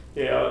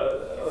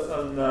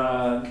 on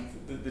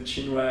the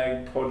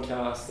Chinwag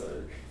podcast,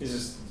 is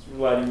just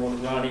relating more to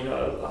running.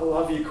 I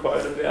love your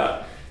quote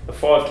about a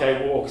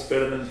 5k walk's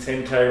better than a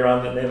 10k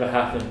run that never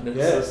happened.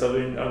 I've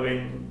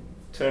been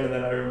turning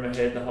that over in my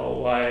head the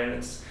whole way, and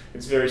it's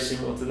very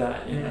similar to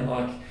that. You know,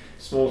 like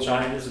small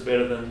changes are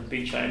better than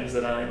big changes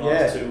that only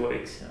last 2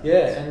 weeks.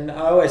 And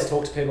I always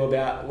talk to people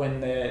about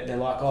when they're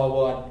like, oh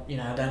well,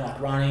 I don't like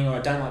running, or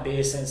I don't like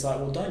this, and it's like,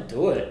 well, don't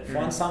do it.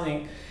 Find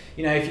something.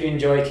 If you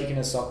enjoy kicking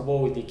a soccer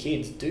ball with your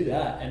kids, do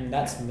that, and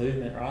that's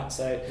movement, right?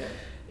 So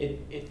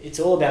it's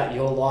all about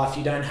your life.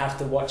 You don't have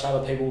to watch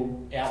other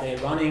people out there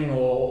running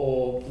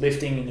or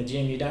lifting in the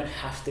gym. You don't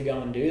have to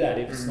go and do that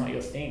if it's not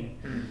your thing.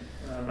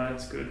 Mate,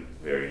 it's good.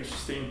 Very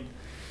interesting.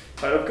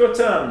 Mate, I've got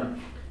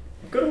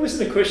a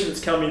list of questions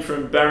coming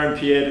from Baron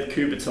Pierre de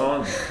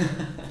Coubertin.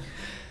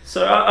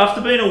 So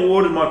after being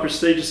awarded my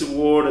prestigious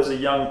award as a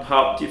young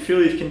pup, do you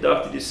feel you've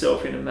conducted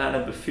yourself in a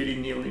manner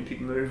befitting the Olympic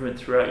movement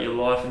throughout your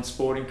life and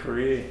sporting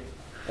career?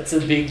 That's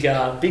a big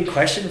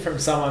question from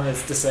someone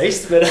that's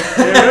deceased, but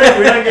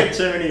we don't get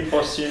too many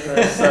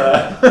posthumous.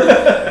 No,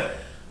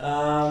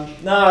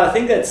 I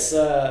think that's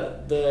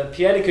the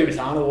Pierre de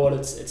Coubertin Award.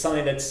 It's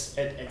something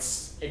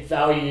it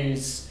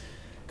values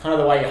kind of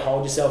the way you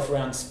hold yourself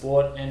around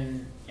sport,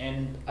 and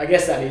I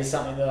guess that is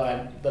something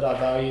that I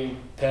value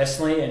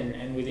personally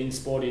and within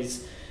sport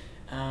is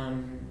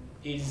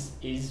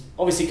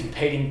obviously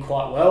competing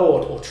quite well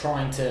or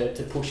trying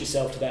to push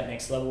yourself to that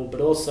next level,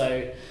 but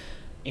also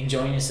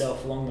enjoying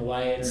yourself along the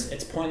way.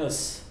 It's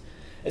pointless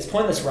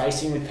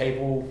racing with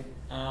people.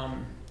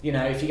 If you're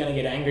going to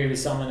get angry with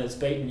someone that's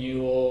beaten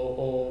you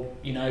or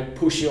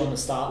push you on the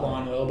start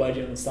line or elbowed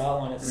you on the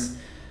start line,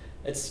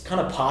 it's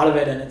kind of part of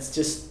it, and it's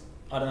just,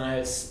 I don't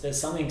know, there's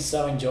something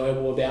so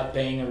enjoyable about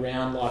being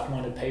around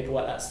like-minded people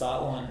at that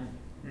start line.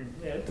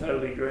 Yeah,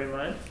 totally agree,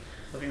 mate.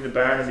 I think the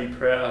Baron would be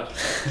proud.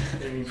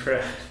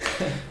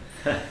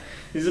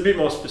 This is a bit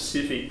more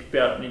specific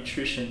about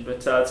nutrition,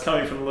 but it's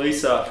coming from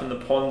Lisa from the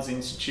Ponds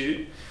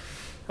Institute.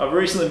 I've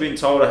recently been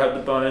told I have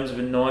the bones of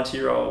a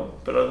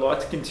 90-year-old, but I'd like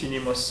to continue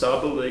my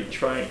sub-elite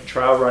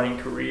trail running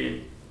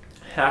career.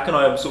 How can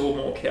I absorb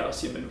more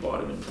calcium and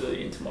vitamin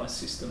D into my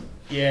system?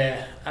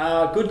 Yeah,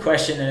 good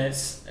question, and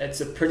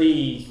it's a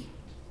pretty,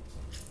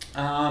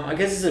 I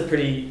guess it's a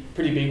pretty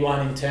big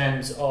one in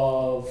terms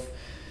of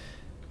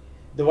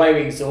the way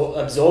we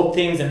absorb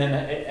things, and then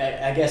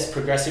I guess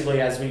progressively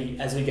as we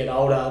get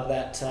older,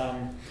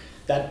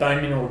 that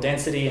bone mineral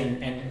density,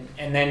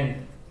 and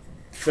then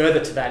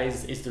further to that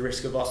is the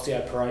risk of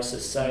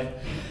osteoporosis. So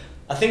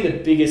I think the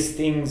biggest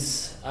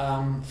things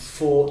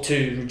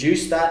to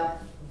reduce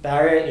that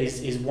barrier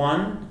is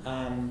one,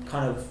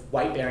 kind of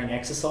weight bearing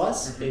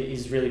exercise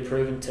is really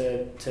proven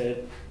to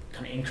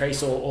kind of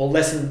increase or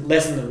lessen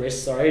the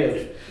risk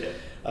of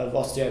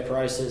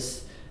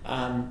osteoporosis.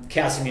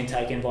 Calcium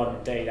intake and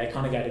vitamin D, they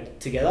kind of go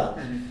together.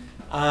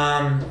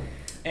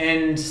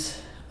 And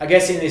I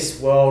guess in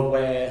this world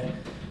where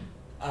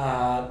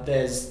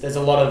there's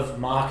a lot of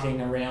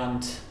marketing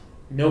around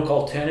milk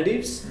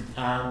alternatives,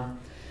 I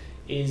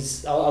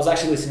was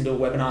actually listening to a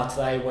webinar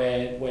today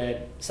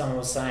where someone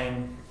was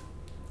saying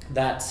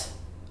that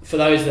for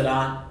those that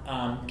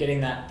aren't getting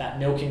that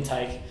milk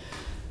intake,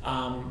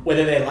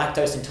 whether they're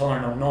lactose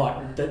intolerant or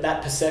not,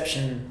 that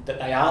perception that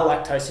they are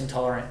lactose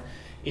intolerant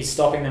is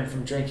stopping them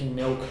from drinking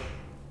milk.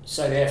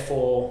 So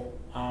therefore,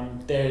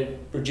 they're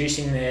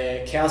reducing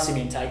their calcium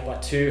intake by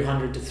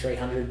 200 to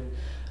 300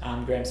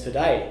 grams per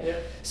day. Yeah.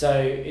 So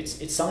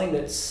it's something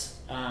that's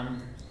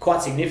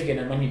quite significant,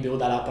 and when you build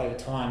that up over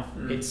time,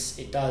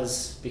 it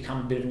does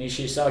become a bit of an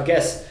issue. So I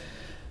guess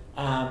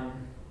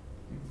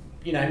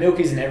milk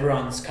isn't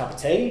everyone's cup of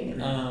tea.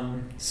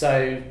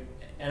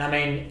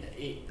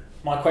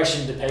 My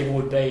question to people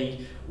would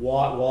be,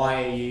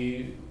 why are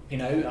you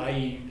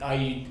are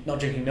you not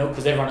drinking milk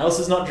because everyone else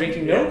is not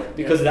drinking milk?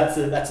 Because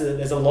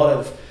there's a lot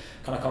of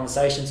kind of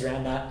conversations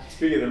around that. It's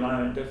big at the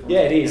moment, definitely.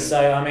 Yeah, it is.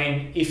 So I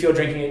mean, if you're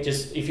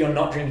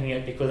not drinking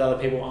it because other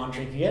people aren't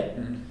drinking it,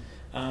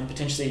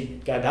 potentially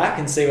go back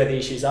and see where the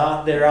issues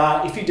are.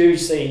 If you do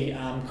see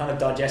kind of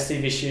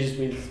digestive issues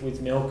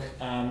with milk,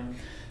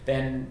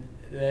 then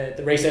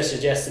the research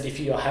suggests that if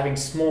you are having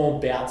small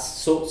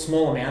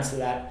amounts of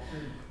that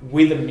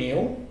with a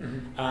meal,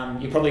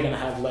 you're probably going to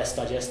have less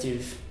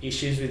digestive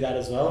issues with that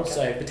as well. Okay.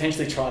 So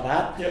potentially try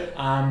that. Yep.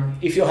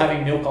 If you're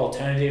having milk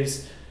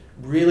alternatives,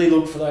 really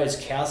look for those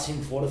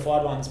calcium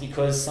fortified ones,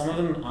 because some of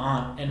them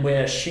aren't, and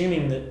we're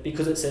assuming that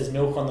because it says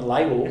milk on the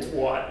label, It's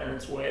white and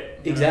it's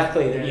wet.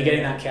 exactly, that you're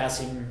getting that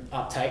calcium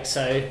uptake.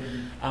 So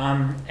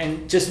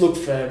and just look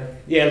for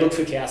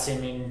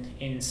calcium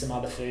in some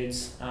other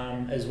foods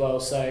as well.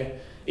 So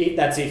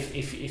that's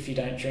if you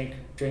don't drink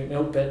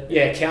milk, but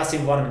yeah,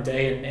 calcium, vitamin D,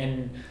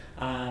 and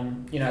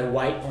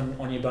weight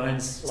on your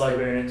bones. So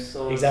Labour and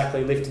exercise.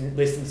 exactly,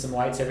 lifting some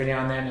weights every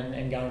now and then,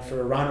 and going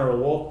for a run or a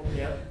walk.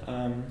 Yep.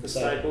 The So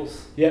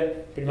staples.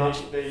 yep, pretty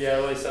much. There you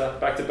go, Lisa.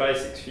 Back to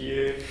basics for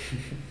you.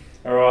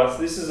 All right,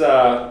 so this is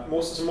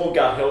some more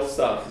gut health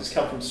stuff. This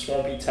come from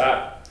Swampy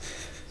Tap.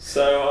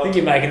 So I think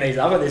you're making these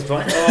up at this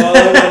point.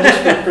 I'm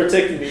just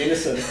protecting the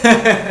innocent.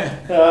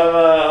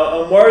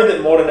 I'm worried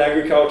that modern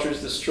agriculture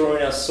is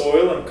destroying our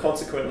soil and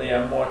consequently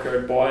our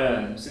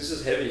microbiomes. This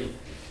is heavy.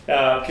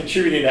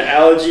 Contributing to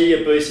allergy,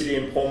 obesity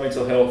and poor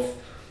mental health.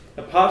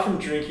 Apart from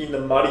drinking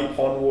the muddy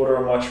pond water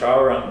on my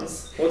trail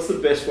runs, what's the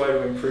best way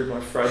to improve my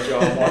fragile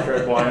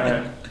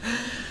microbiome?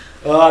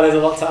 Oh, there's a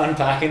lot to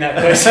unpack in that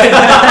question.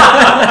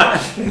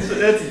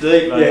 That's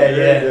deep, mate.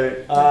 Yeah.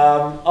 Deep.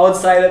 I would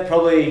say that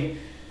probably,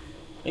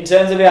 in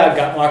terms of our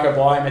gut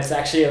microbiome, it's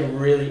actually a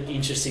really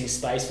interesting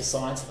space for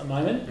science at the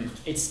moment.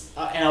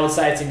 And I would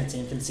say it's in its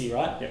infancy,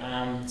 right?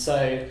 Yeah.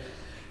 So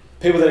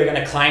people that are going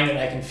to claim that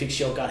they can fix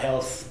your gut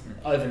health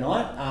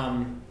overnight,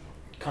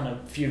 kind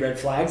of few red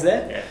flags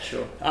there. Yeah,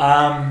 sure.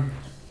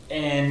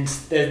 And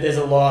there's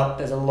a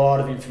lot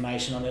of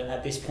information on it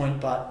at this point,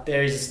 but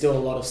there is still a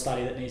lot of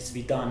study that needs to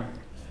be done.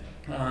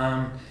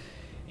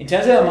 In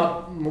terms of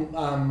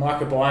our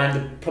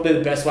microbiome, probably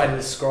the best way to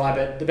describe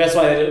it, the best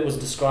way that it was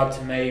described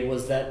to me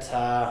was that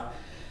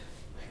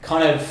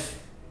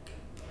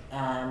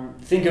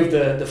think of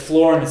the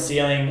floor and the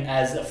ceiling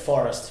as a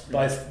forest,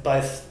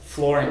 both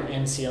floor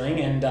and ceiling,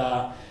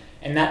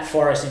 and that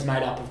forest is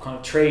made up of kind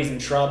of trees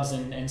and shrubs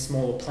and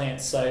smaller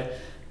plants. So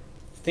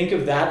think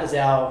of that as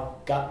our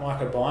gut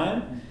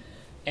microbiome,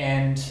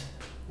 and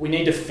we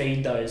need to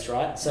feed those,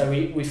 right? So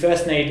we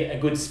first need a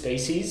good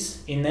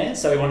species in there.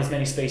 So we want as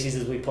many species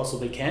as we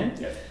possibly can.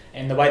 Yep.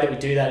 And the way that we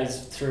do that is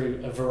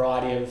through a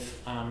variety of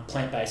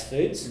plant-based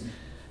foods.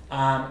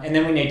 And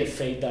then we need to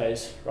feed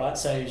those, right?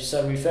 So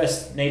we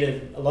first need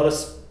a lot of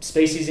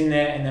species in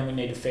there, and then we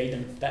need to feed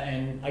them.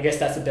 And I guess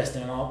that's the best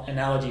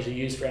analogy to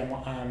use for our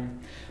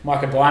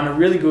microbiome. A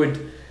really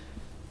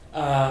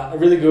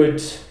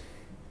good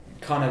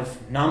kind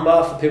of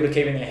number for people to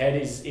keep in their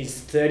head is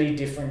 30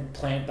 different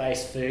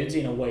plant-based foods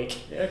in a week.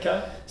 Yeah,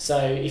 okay. So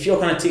if you're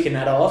kind of ticking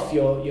that off,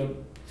 you're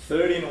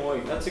 30 in a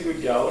week. That's a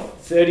good goal.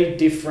 30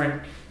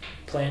 different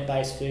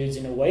plant-based foods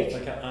in a week.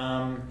 Okay.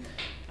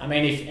 I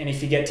mean,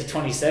 if you get to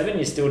 27,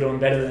 you're still doing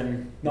better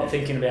than not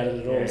thinking about it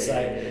at all.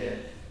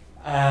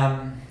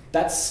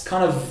 That's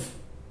kind of,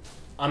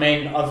 I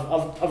mean,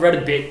 I've read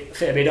a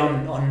fair bit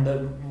on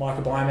the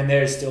microbiome, and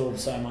there is still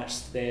so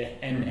much there,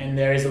 and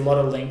there is a lot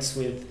of links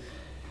with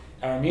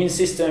our immune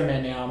system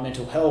and our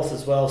mental health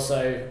as well.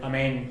 So, I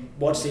mean,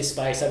 watch this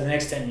space. Over the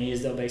next 10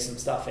 years, there'll be some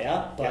stuff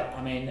out, but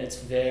I mean, it's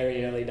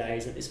very early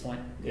days at this point.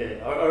 Yeah,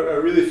 I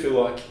really feel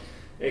like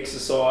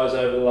exercise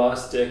over the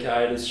last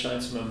decade has shown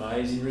some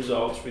amazing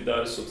results with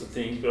those sorts of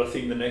things, but I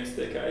think the next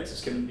decade is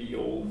going to be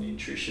all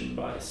nutrition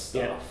based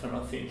stuff, and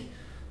I think,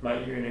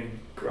 mate, you're in a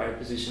great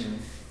position.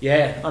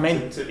 Yeah, I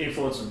mean, to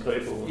influence some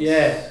people.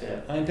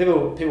 Yeah, I mean,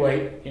 people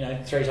eat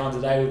 3 times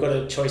a day. We've got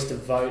a choice to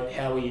vote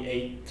how we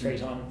eat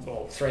 3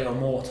 or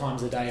more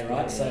times a day,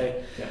 right?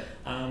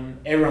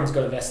 Everyone's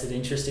got a vested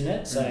interest in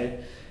it, so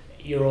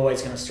you're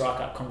always going to strike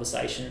up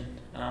conversation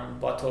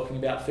by talking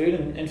about food,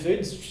 and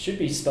food should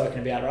be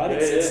spoken about, right?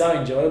 It's so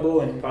enjoyable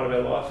and part of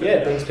our life. Yeah,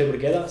 it brings people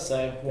together,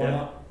 so why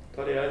not?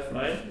 Bloody oath,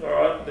 mate. All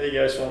right, there you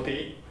go,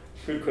 Swampy.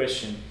 Good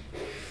question.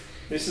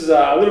 This is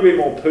a little bit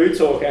more poo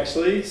talk,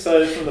 actually.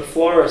 So from the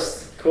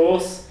florist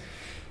course,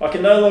 I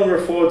can no longer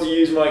afford to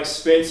use my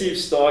expensive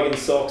Steigen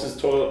socks as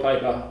toilet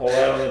paper while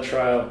out on the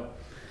trail.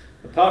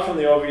 Apart from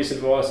the obvious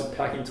advice of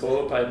packing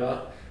toilet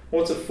paper,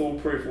 what's a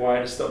foolproof way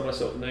to stop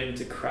myself needing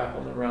to crap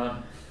on the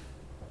run?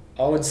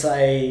 I would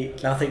say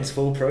nothing's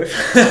foolproof.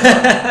 No,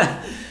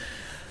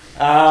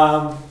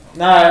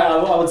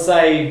 I would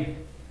say,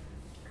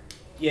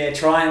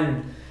 try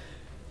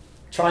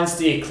and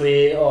steer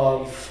clear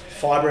of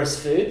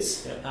fibrous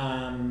foods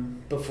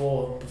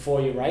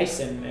before your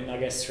race, and I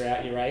guess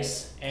throughout your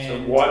race.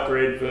 And so white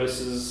bread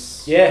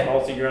versus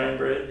multigrain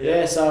bread.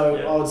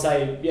 I would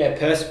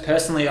say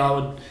personally I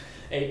would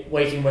eat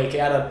week in, week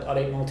out. I'd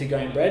eat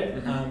multigrain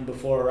bread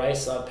before a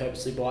race. I'd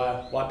purposely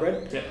buy white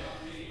bread.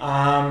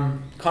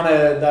 Kind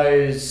of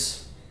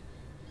those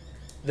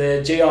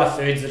the GI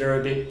foods that are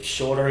a bit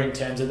shorter in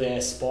terms of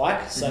their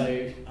spike,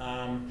 so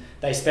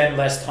they spend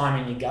less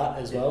time in your gut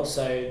as well.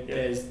 So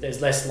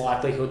there's less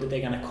likelihood that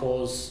they're going to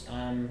cause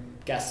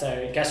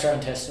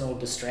gastrointestinal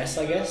distress,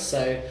 I guess.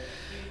 So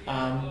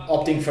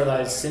opting for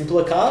those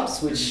simpler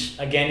carbs, which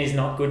again is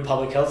not good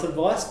public health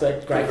advice,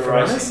 but great for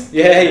runners.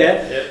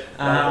 Yeah.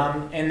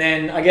 And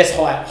then I guess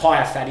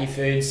higher fatty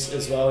foods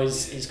as well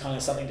is kind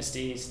of something to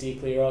steer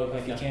clear of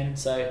if you can.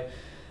 So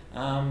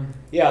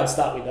I'd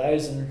start with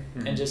those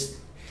and just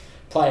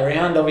play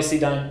around. Obviously,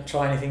 don't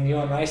try anything new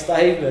on race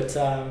day, but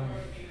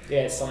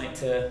it's something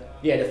to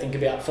think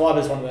about.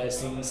 Fiber's one of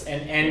those things,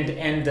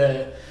 and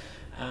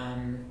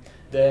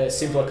the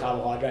simpler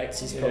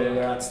carbohydrates is probably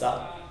where I'd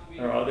start.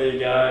 All right, there you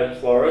go,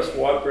 Floris.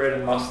 White bread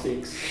and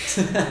mustics.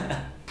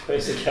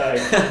 Piece of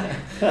cake.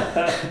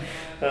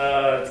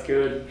 That's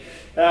good.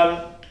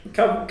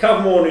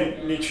 Couple more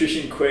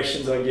nutrition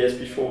questions, I guess,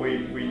 before we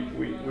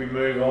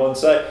move on.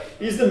 So,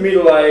 is the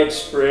middle age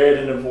spread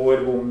an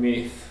avoidable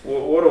myth?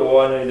 What do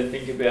I need to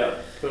think about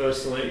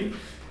personally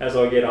as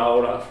I get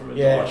older from a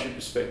dietary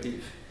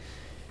perspective?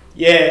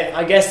 Yeah,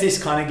 I guess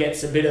this kind of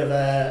gets a bit of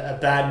a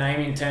bad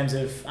name in terms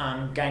of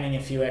gaining a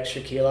few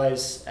extra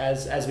kilos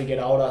as we get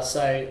older.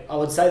 So I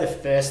would say the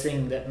first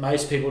thing that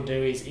most people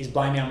do is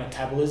blame our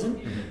metabolism.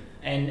 Mm-hmm.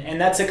 And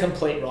that's a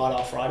complete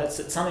write-off, right?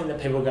 It's something that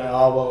people go,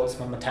 oh, well, it's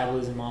my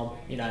metabolism,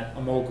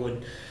 I'm all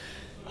good.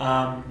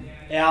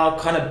 Our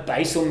kind of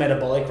basal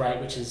metabolic rate,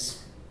 which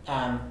is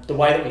the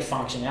way that we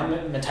function, our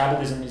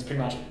metabolism is pretty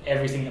much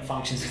everything that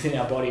functions within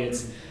our body.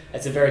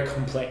 It's a very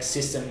complex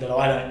system that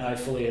I don't know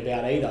fully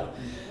about either.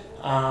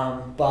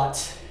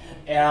 But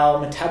our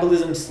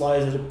metabolism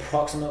slows at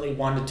approximately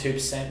 1% to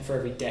 2% for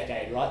every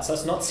decade, right? So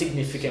it's not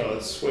significant. So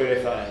it's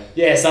swear.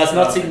 Yeah, so it's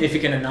not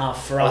significant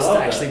enough for us to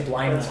actually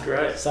blame that. That's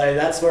great. So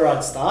that's where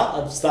I'd start.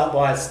 I'd start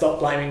by stop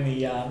blaming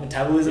the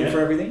metabolism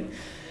for everything.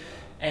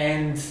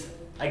 And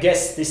I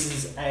guess this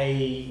is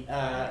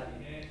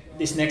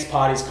this next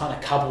part is kind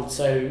of coupled.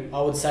 So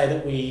I would say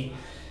that we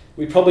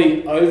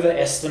probably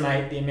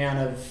overestimate the amount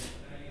of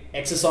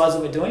exercise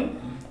that we're doing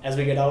as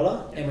we get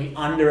older, and we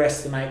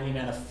underestimate the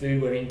amount of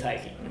food we're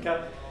intaking.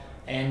 Okay.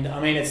 And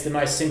I mean, it's the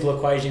most simple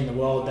equation in the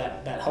world,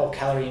 that whole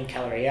calorie in,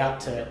 calorie out,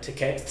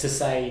 to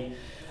say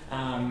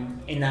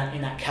in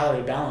that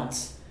calorie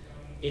balance.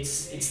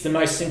 It's the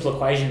most simple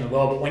equation in the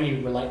world, but when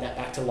you relate that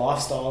back to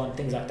lifestyle and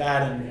things like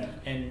that,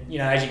 and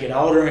as you get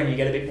older and you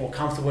get a bit more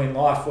comfortable in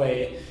life,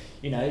 where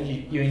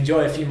you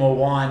enjoy a few more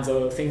wines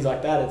or things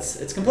like that,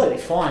 it's completely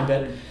fine.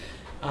 But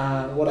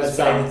what I'd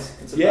say is,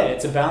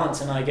 it's a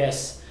balance, and I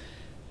guess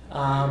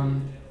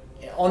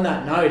on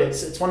that note,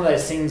 it's one of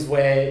those things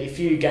where if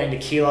you gained a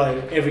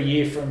kilo every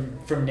year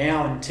from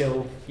now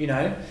until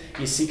you're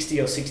 60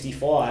 or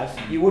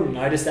 65, you wouldn't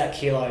notice that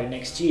kilo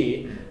next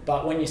year.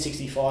 But when you're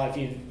 65,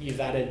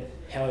 you've added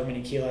however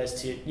many kilos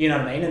to, you know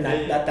what I mean?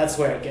 And that's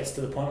where it gets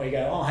to the point where you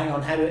go, oh, hang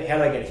on, how did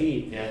I get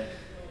here?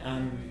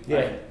 I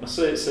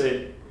see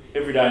it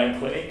every day in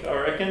clinic, I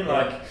reckon.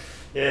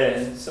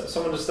 So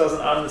someone just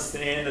doesn't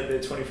understand that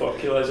they're 25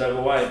 kilos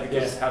overweight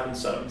because it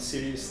happens so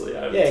insidiously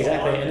over time. Yeah,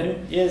 exactly. And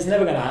then, it's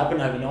never going to happen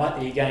overnight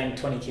that you gain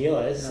 20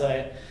 kilos.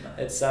 No.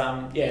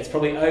 So it's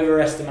probably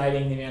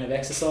overestimating the amount of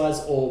exercise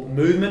or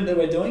movement that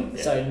we're doing.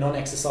 Yeah. So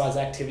non-exercise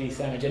activity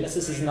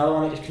thermogenesis is another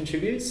one that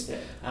contributes,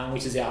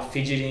 which is our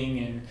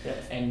fidgeting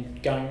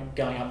and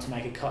going up to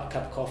make a cup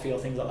of coffee or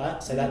things like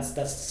that. So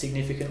that's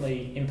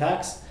significantly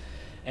impacts.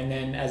 And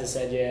then, as I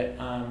said,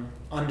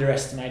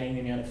 underestimating the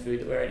amount of food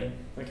that we're eating.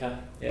 Okay.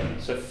 Yeah.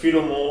 So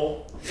fiddle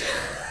more.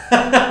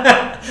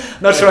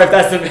 Not sure if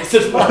that's the best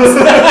advice.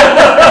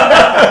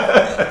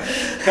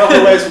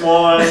 Couple less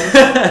wine,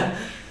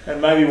 and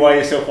maybe weigh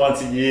yourself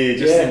once a year,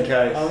 just in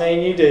case. I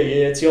mean, you do.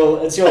 Yeah, it's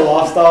your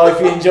lifestyle.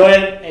 If you enjoy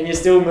it and you're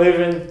still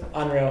moving,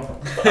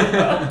 unreal.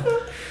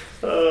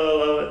 Oh, I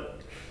love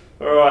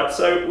it. All right.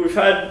 So we've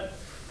had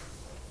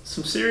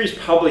some serious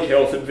public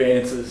health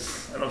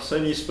advances, and I've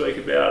seen you speak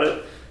about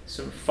it.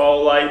 Some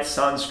folate,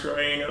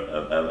 sunscreen,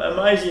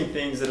 amazing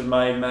things that have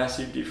made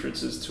massive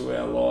differences to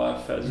our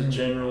life as a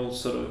general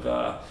sort of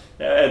our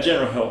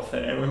general health,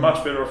 and we're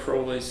much better off for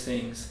all these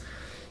things.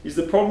 Is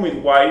the problem with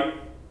weight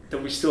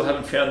that we still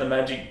haven't found the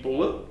magic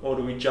bullet, or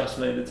do we just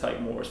need to take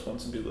more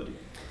responsibility?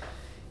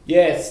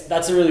 Yes,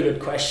 that's a really good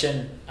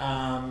question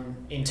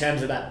in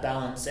terms of that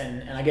balance,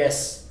 and I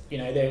guess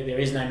there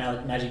is no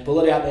magic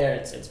bullet out there.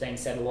 It's been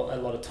said a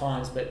lot of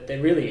times, but there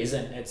really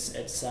isn't.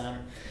 It's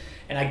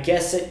and I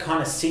guess it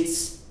kind of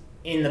sits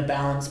in the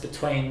balance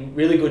between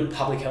really good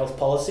public health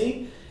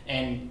policy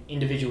and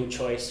individual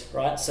choice,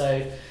 right?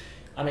 So,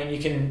 I mean,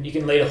 you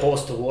can lead a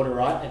horse to water,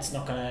 right? It's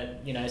not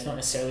it's not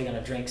necessarily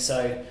gonna drink.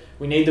 So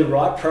we need the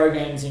right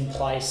programs in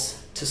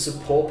place to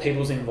support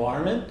people's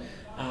environment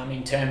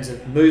in terms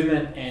of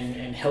movement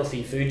and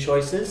healthy food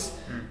choices,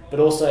 but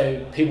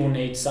also people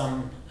need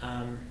some.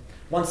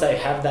 Once they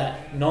have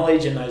that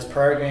knowledge and those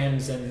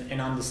programs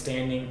and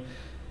understanding,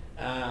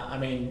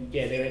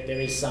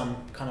 there is some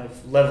kind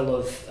of level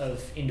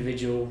of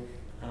individual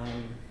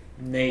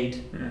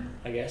need,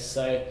 I guess.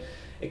 So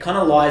it kind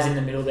of lies in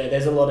the middle there.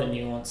 There's a lot of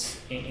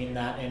nuance in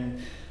that, and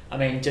I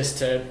mean, just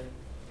to,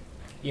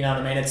 you know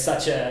what I mean, it's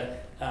such a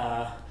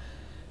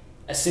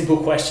simple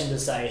question to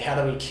say,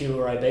 how do we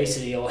cure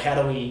obesity, or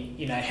how do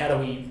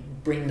we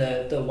bring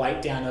the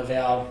weight down of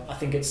our, I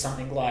think it's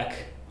something like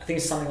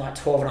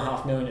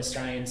 12.5 million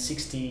Australians,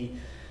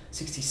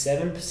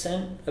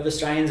 67% of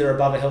Australians are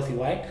above a healthy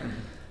weight.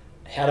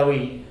 How do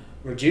we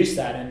reduce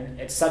that? And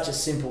it's such a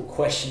simple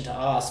question to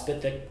ask,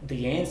 but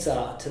the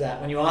answer to that,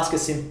 when you ask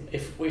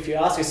if you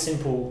ask a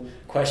simple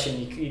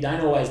question, you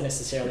don't always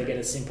necessarily get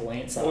a simple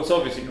answer. Well, it's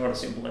obviously not a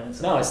simple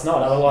answer. No, it's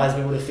not. Otherwise,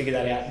 we would have figured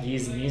that out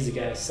years and years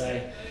ago.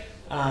 So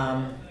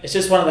it's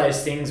just one of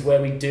those things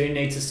where we do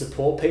need to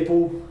support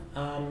people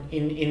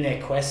in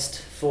their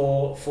quest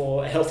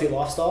for a healthy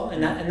lifestyle,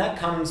 and that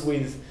comes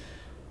with,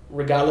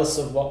 regardless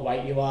of what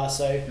weight you are.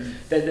 So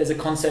there's a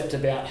concept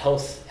about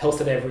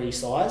health at every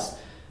size.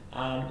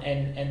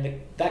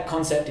 That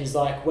concept is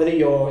like, whether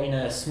you're in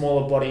a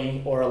smaller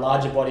body or a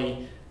larger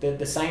body,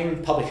 the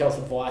same public health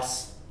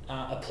advice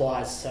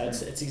applies. So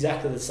it's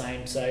exactly the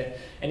same. So,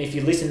 and if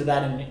you listen to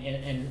that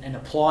and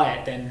apply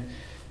it, then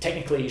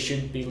technically you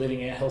should be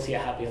living a healthier,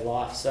 happier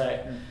life. So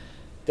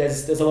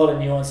there's a lot of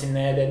nuance in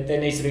there. There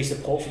needs to be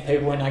support for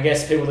people, and I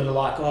guess people that are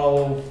like,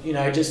 oh,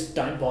 well, just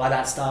don't buy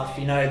that stuff.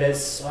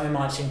 There's so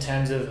much in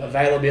terms of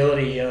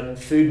availability and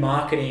food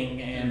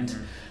marketing and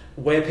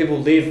where people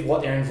live,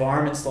 what their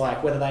environment's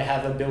like, whether they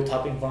have a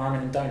built-up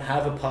environment and don't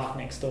have a park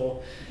next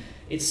door.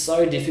 It's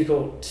so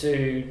difficult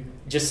to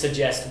just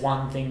suggest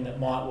one thing that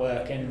might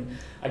work. And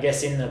I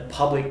guess in the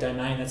public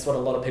domain, that's what a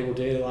lot of people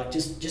do. They're like,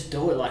 just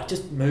do it, like,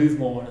 just move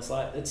more. And it's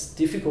like, it's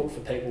difficult for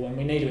people, and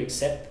we need to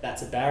accept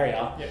that's a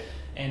barrier. Yep.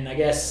 And I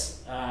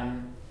guess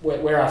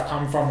where I've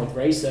come from with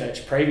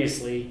research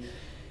previously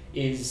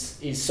is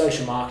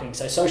social marketing.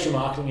 So social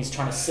marketing is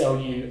trying to sell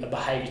you a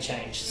behaviour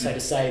change. So to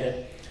say that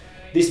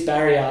this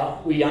barrier,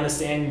 we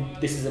understand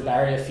this is a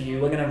barrier for you,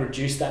 we're going to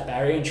reduce that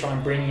barrier and try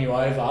and bring you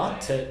over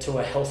to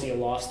a healthier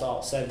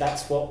lifestyle. So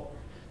that's what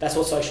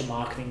social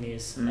marketing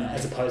is,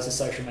 as opposed to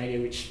social media,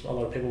 which a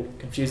lot of people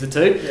confuse the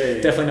two. Yeah.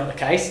 Definitely not the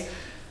case.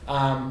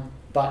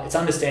 But it's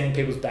understanding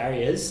people's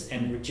barriers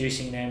and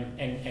reducing them,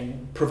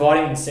 and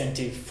providing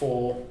incentive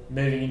for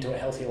moving into a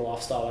healthier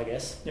lifestyle, I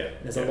guess. Yeah.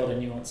 There's a lot of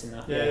nuance in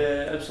that.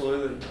 Yeah,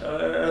 absolutely.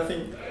 I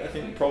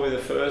think probably the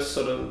first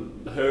sort of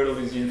hurdle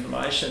is the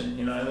information.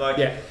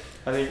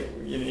 I think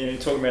you're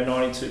talking about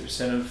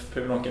 92% of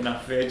people not getting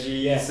enough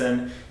veggies,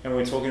 and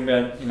we're talking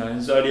about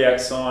zodiac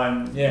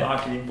sign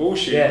marketing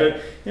bullshit. Yeah.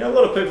 But a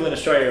lot of people in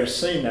Australia have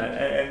seen that,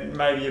 and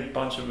maybe a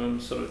bunch of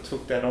them sort of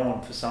took that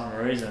on for some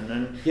reason.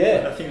 And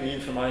I think the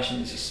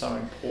information is just so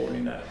important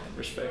in that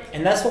respect.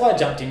 And that's why I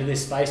jumped into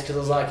this space, because I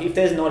was like, if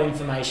there's not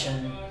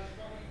information,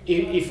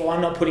 if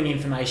I'm not putting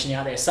information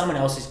out there, someone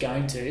else is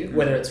going to,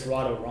 whether it's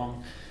right or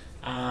wrong.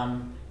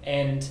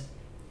 And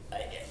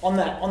on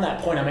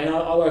that point, I mean,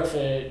 I work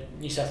for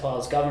New South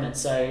Wales government,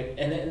 so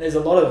and there's a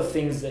lot of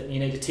things that you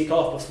need to tick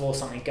off before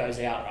something goes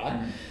out,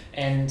 right?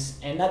 And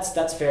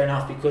that's fair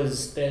enough,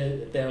 because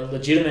they're a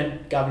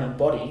legitimate government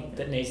body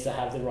that needs to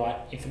have the right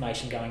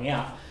information going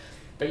out.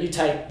 But you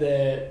take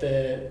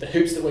the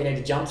hoops that we need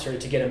to jump through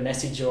to get a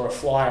message or a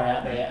flyer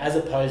out there, as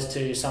opposed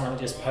to someone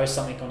that just posts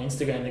something on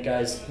Instagram that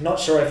goes,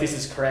 not sure if this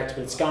is correct,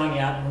 but it's going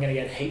out and we're going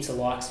to get heaps of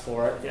likes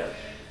for it. Yeah.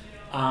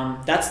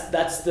 That's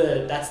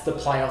the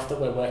playoff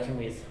that we're working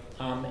with,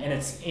 and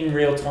it's in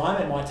real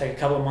time. It might take a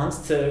couple of months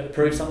to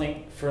prove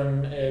something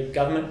from a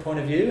government point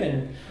of view,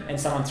 and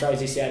someone throws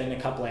this out in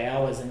a couple of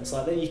hours, and it's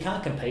like, you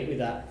can't compete with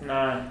that.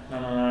 No.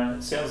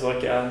 It sounds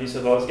like New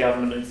South Wales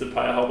government needs to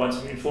pay a whole bunch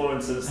of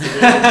influencers to do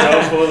the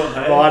job for them.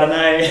 Hey? Right, I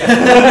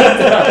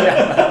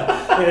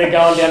know. They're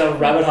going down a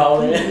rabbit hole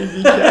there.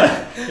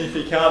 If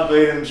you can't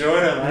beat them,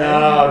 join them. Hey?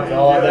 Oh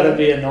God, that'd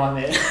be a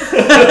nightmare.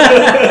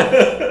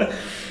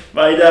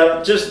 Mate,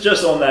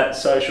 just on that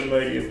social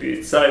media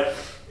bit, so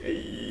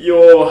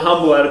your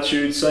humble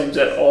attitude seems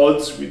at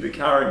odds with the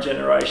current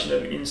generation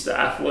of Insta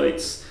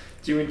athletes.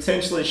 Do you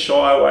intentionally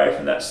shy away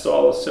from that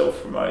style of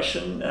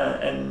self-promotion,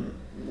 and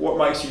what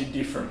makes you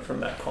different from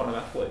that kind of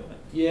athlete?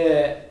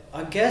 Yeah,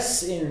 I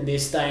guess in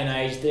this day and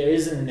age there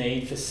is a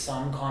need for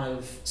some kind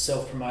of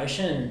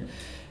self-promotion,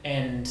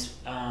 and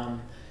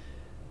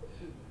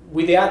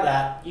without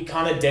that you're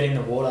kind of dead in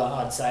the water,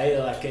 I'd say.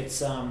 Like,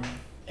 it's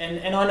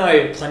and I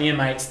know plenty of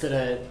mates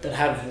that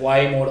have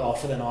way more to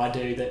offer than I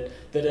do, that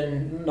are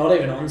not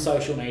even on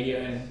social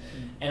media,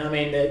 and I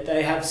mean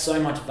they have so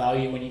much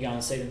value when you go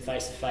and see them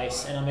face to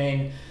face. And I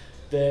mean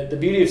the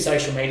beauty of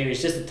social media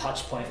is just a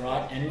touch point,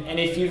 right? And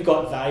if you've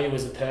got value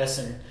as a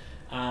person,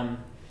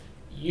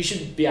 you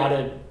should be able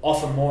to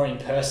offer more in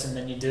person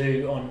than you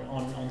do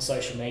on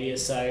social media.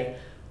 So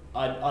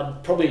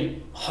I'd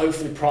probably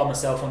hopefully pride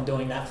myself on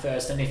doing that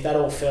first, and if that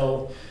all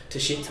fell to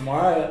shit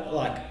tomorrow,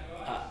 like,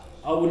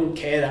 I wouldn't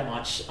care that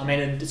much. I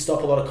mean, it'd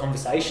stop a lot of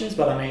conversations,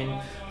 but I mean,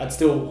 I'd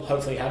still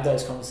hopefully have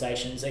those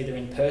conversations either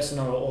in person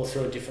or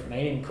through a different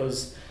meeting,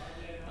 because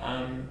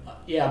I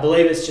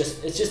believe it's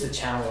just a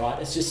channel,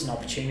 right? It's just an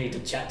opportunity to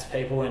chat to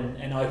people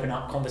and open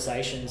up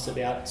conversations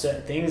about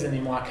certain things, and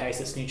in my case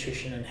it's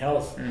nutrition and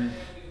health.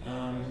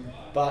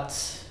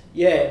 But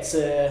yeah,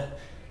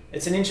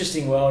 it's an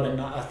interesting world,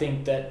 and I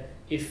think that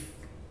if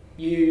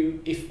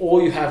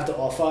all you have to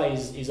offer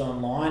is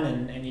online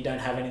and you don't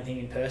have anything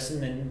in person,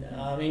 then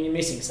you're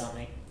missing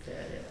something. Yeah,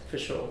 for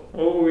sure.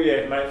 Well,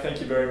 yeah, mate, thank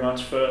you very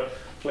much for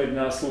letting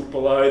us look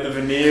below the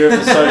veneer of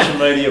the social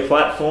media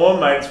platform,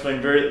 mate. It's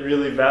been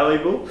really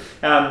valuable.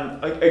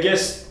 I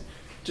guess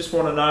just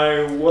want to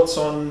know what's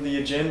on the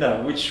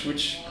agenda.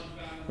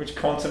 Which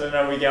continent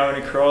are we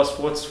going across?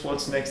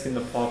 What's next in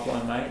the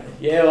pipeline, mate?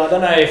 Yeah, well, I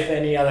don't know if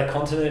any other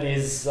continent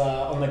is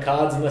on the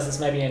cards, unless it's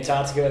maybe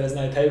Antarctica where there's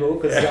no people,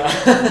 because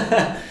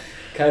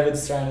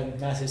COVID's thrown a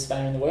massive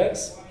spanner in the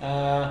works.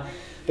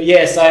 But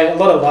yeah, so a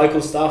lot of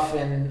local stuff,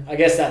 and I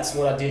guess that's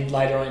what I did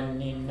later on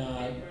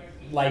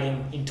late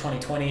in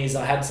 2020 is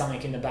I had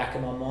something in the back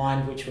of my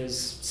mind, which was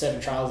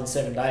 7 trails in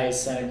 7 days.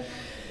 So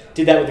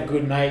did that with a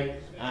good mate,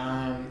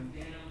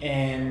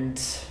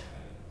 and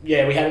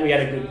yeah, we had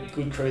a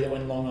good crew that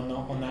went along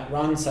on that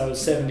run. So it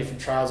was 7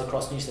 different trails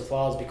across New South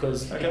Wales,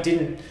 because it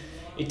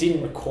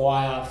didn't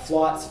require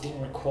flights, it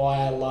didn't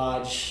require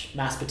large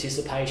mass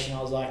participation.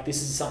 I was like,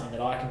 this is something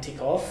that I can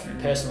tick off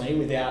personally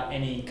without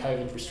any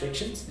COVID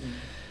restrictions.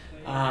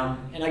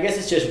 And I guess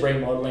it's just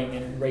remodelling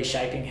and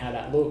reshaping how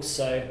that looks.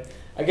 So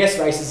I guess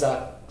races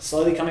are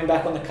slowly coming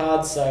back on the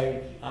cards.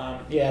 So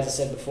as I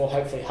said before,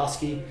 hopefully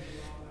Husky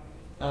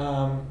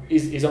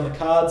is on the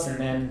cards, and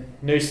then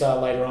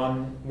Noosa later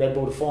on, Red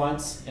Bull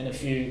Defiance, and a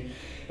few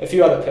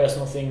other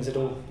personal things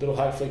that'll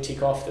hopefully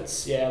tick off.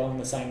 That's along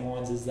the same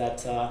lines as that.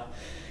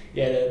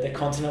 The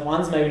continent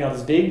ones, maybe not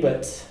as big,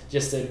 but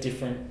just a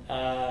different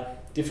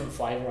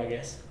flavour, I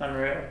guess.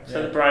 Unreal.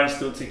 So the brain's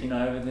still ticking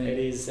over then. It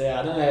is.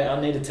 I don't know. I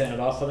need to turn it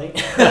off, I think.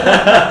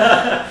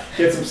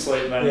 Get some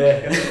sleep, mate.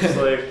 Yeah. Get some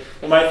sleep.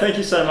 Well, mate, thank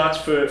you so much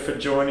for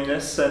joining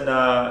us, and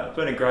it's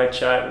been a great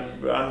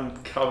chat. We've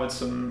uncovered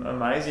some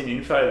amazing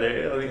info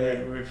there. I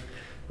think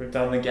we've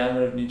done the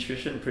gamut of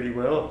nutrition pretty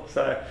well.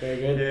 So very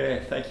good.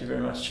 Yeah, thank you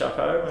very much,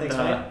 Chapo. Thanks,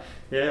 mate.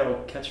 Yeah,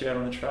 we'll catch you out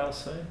on the trail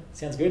soon.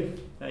 Sounds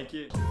good. Thank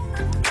you.